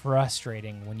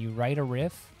frustrating when you write a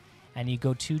riff and you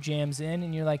go 2 jams in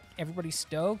and you're like, everybody's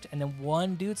stoked, and then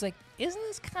one dude's like, isn't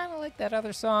this kind of like that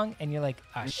other song? And you're like,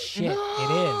 ah, shit, it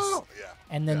is. Yeah.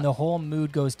 And then the whole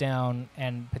mood goes down,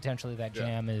 and potentially that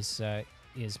jam is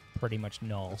pretty much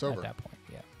null at that point.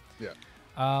 Yeah.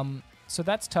 So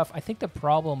that's tough. I think the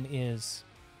problem is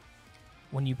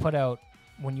when you put out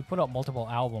multiple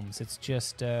albums, it's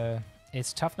just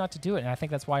it's tough not to do it, and I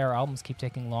think that's why our albums keep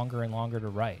taking longer and longer to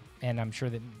write. And I'm sure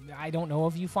that I don't know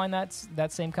if you find that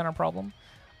same kind of problem,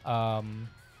 but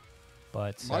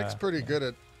Mike's pretty good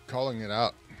at calling it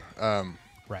out.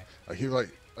 Right. He like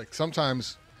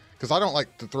sometimes, because I don't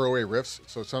like to throw away riffs,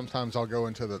 so sometimes I'll go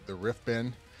into the riff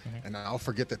bin, and I'll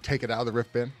forget to take it out of the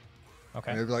riff bin.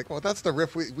 Okay. And they'll be like, well, that's the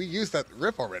riff. We used that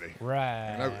riff already.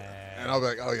 Right. And I'll be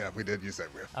like, oh, yeah, we did use that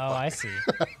riff. Oh, I see.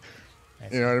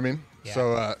 You know what I mean? Yeah.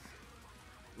 So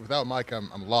without Mike,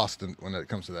 I'm lost when it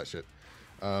comes to that shit.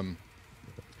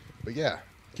 But yeah,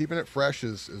 keeping it fresh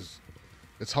is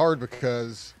it's hard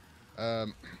because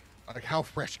like how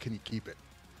fresh can you keep it?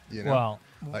 Well,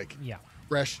 like yeah.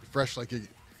 fresh like you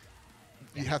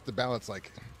have to balance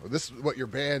like, well, this is what your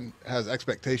band has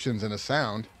expectations in a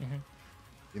sound,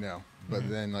 but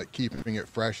then like keeping it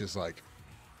fresh is like,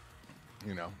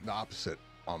 the opposite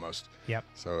almost. Yep.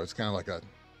 So it's kind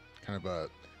of a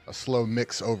slow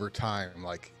mix over time.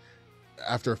 Like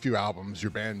after a few albums,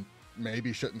 your band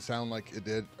maybe shouldn't sound like it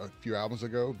did a few albums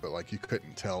ago, but like you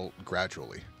couldn't tell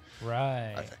gradually.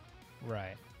 Right. I think.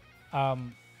 Right.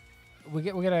 We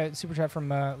get a super chat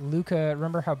from Luca.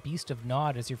 Remember how Beast of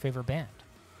Nod is your favorite band?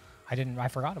 I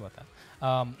forgot about that.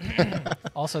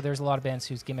 Also, there's a lot of bands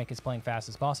whose gimmick is playing fast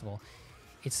as possible.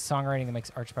 It's songwriting that makes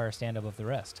Archspire stand above the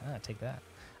rest. Take that.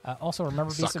 Also,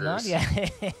 remember Beast of Nod? Yeah.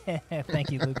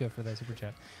 Thank you, Luca, for that super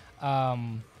chat.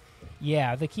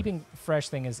 Yeah, the keeping fresh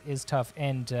thing is tough,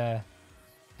 and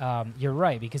you're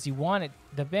right, because you want it.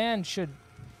 The band should.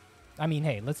 I mean,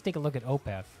 hey, let's take a look at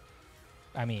Opeth.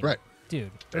 I mean, dude,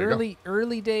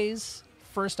 early days,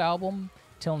 first album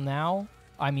till now.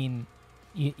 I mean,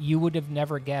 you would have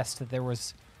never guessed that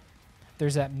there's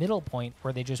that middle point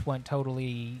where they just went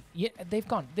totally. Yeah, they've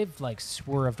like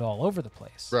swerved all over the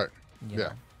place. Right. You Yeah.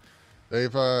 know?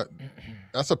 They've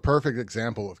that's a perfect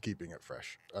example of keeping it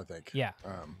fresh, I think. Yeah.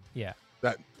 Yeah.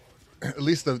 That at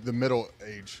least the middle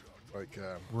age, like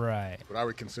Right. what I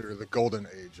would consider the golden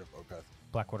age of Opeth.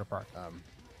 Blackwater Park.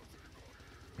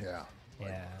 Yeah. Like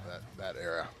Yeah. That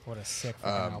era. What a sick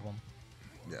fucking album.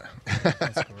 Yeah.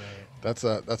 That's great. That's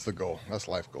the goal. That's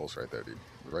life goals right there, dude.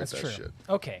 Write That's that true. shit.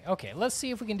 Okay. Let's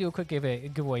see if we can do a quick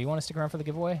giveaway. You want to stick around for the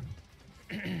giveaway?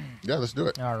 Yeah, let's do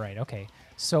it. All right. Okay.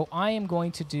 So I'm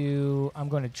going to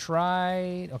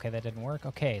try. Okay, that didn't work.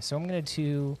 Okay, so I'm going to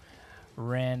do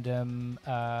random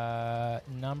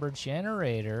number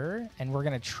generator, and we're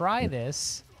going to try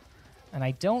this. And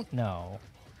I don't know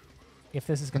if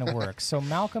this is going to work. So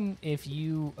Malcolm, if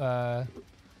you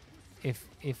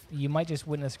you might just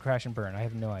witness a crash and burn, I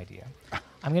have no idea.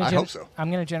 I hope so.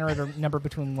 I'm going to generate a number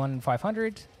between 1 and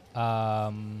 500.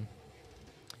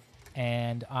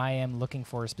 And I am looking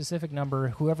for a specific number.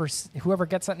 Whoever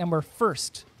gets that number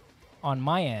first on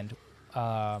my end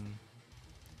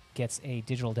gets a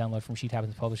digital download from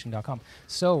sheethappenspublishing.com.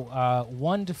 So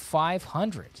 1 to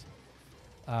 500.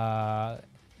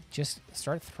 Just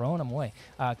start throwing them away.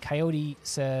 Coyote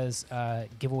says,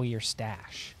 give away your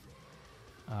stash.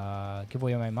 Give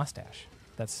away my mustache.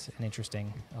 That's an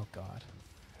interesting... Oh, God.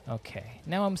 Okay.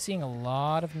 Now I'm seeing a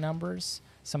lot of numbers.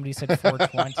 Somebody said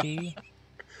 420.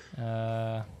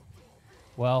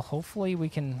 Well, hopefully we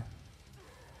can...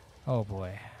 Oh,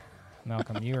 boy.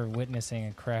 Malcolm, you're witnessing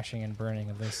a crashing and burning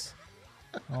of this.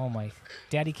 Oh, my...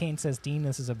 Daddy Kane says, Dean,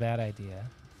 this is a bad idea.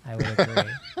 I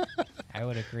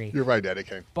would agree. You're right, Daddy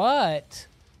Kane. But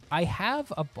I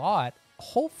have a bot,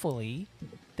 hopefully,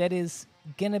 that is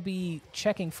going to be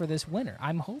checking for this winner.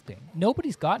 I'm hoping.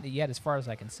 Nobody's gotten it yet as far as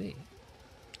I can see.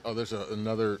 Oh, there's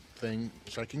another thing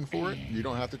checking for it. You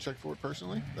don't have to check for it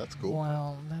personally. That's cool.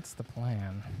 Well, that's the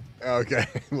plan. Okay,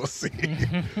 we'll see.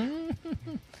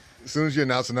 As soon as you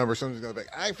announce the number, someone's gonna be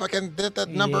like, "I fucking did that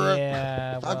number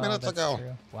 5 minutes ago."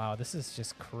 True. Wow, this is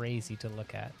just crazy to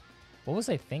look at. What was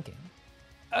I thinking?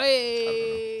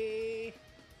 Hey!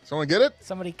 Someone get it?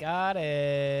 Somebody got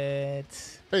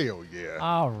it. Hell yeah!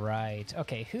 All right.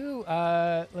 Okay, who?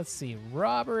 Let's see.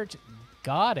 Robert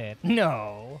got it.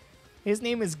 No. His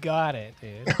name is Got It,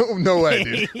 dude. Oh, no way,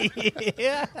 dude.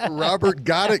 Yeah. Robert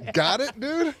got it,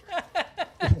 dude.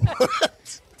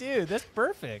 What? Dude, that's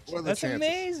perfect. What are the That's chances?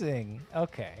 Amazing.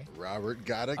 Okay. Robert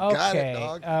got it, Okay.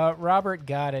 dog. Robert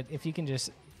got it. If you can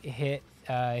just hit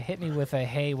me with a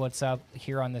hey, what's up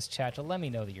here on this chat to let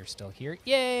me know that you're still here.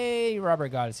 Yay, Robert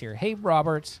got us here. Hey,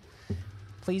 Robert,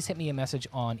 please hit me a message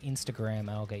on Instagram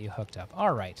and I'll get you hooked up.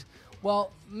 All right.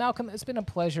 Well, Malcolm, it's been a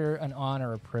pleasure, an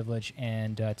honor, a privilege,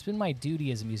 and it's been my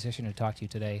duty as a musician to talk to you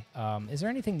today. Is there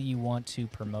anything that you want to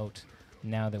promote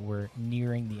now that we're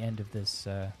nearing the end of this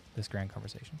this grand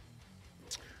conversation?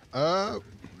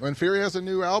 Inferi has a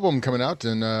new album coming out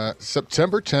in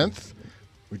September 10th.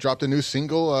 We dropped a new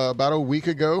single about a week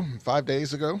ago, 5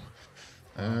 days ago,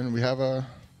 and we have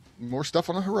more stuff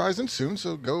on the horizon soon.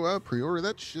 So go pre-order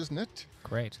that shiznit.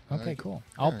 Great. Okay, cool.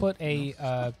 I'll put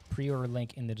a pre-order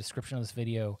link in the description of this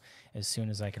video as soon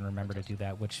as I can remember to do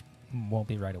that, which won't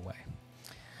be right away.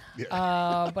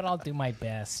 Yeah. But I'll do my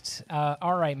best.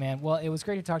 All right, man. Well, it was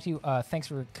great to talk to you. Thanks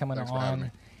for coming Thanks for having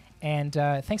me. And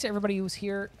thanks to everybody who was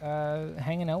here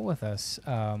hanging out with us.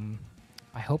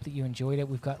 I hope that you enjoyed it.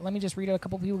 Let me just read out a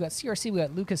couple people. We got CRC, we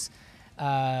got Lucas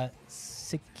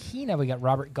Sakina, we got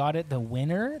Robert Goddett, the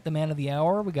winner, the man of the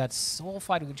hour. We got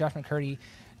Soulfied, we got Josh McCurdy,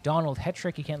 Donald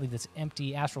Hetrick, you can't leave this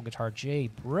empty, Astral Guitar, Jay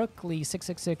Brookley,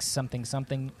 666,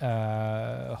 something,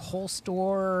 Whole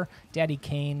Store, Daddy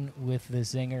Kane with the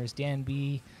Zingers, Dan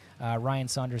B, Ryan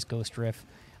Saunders, Ghost Riff,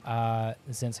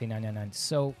 Zensei 999.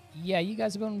 So, yeah, you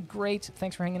guys have been great.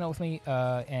 Thanks for hanging out with me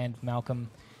and Malcolm,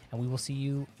 and we will see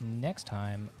you next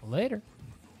time. Later.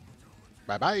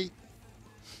 Bye-bye.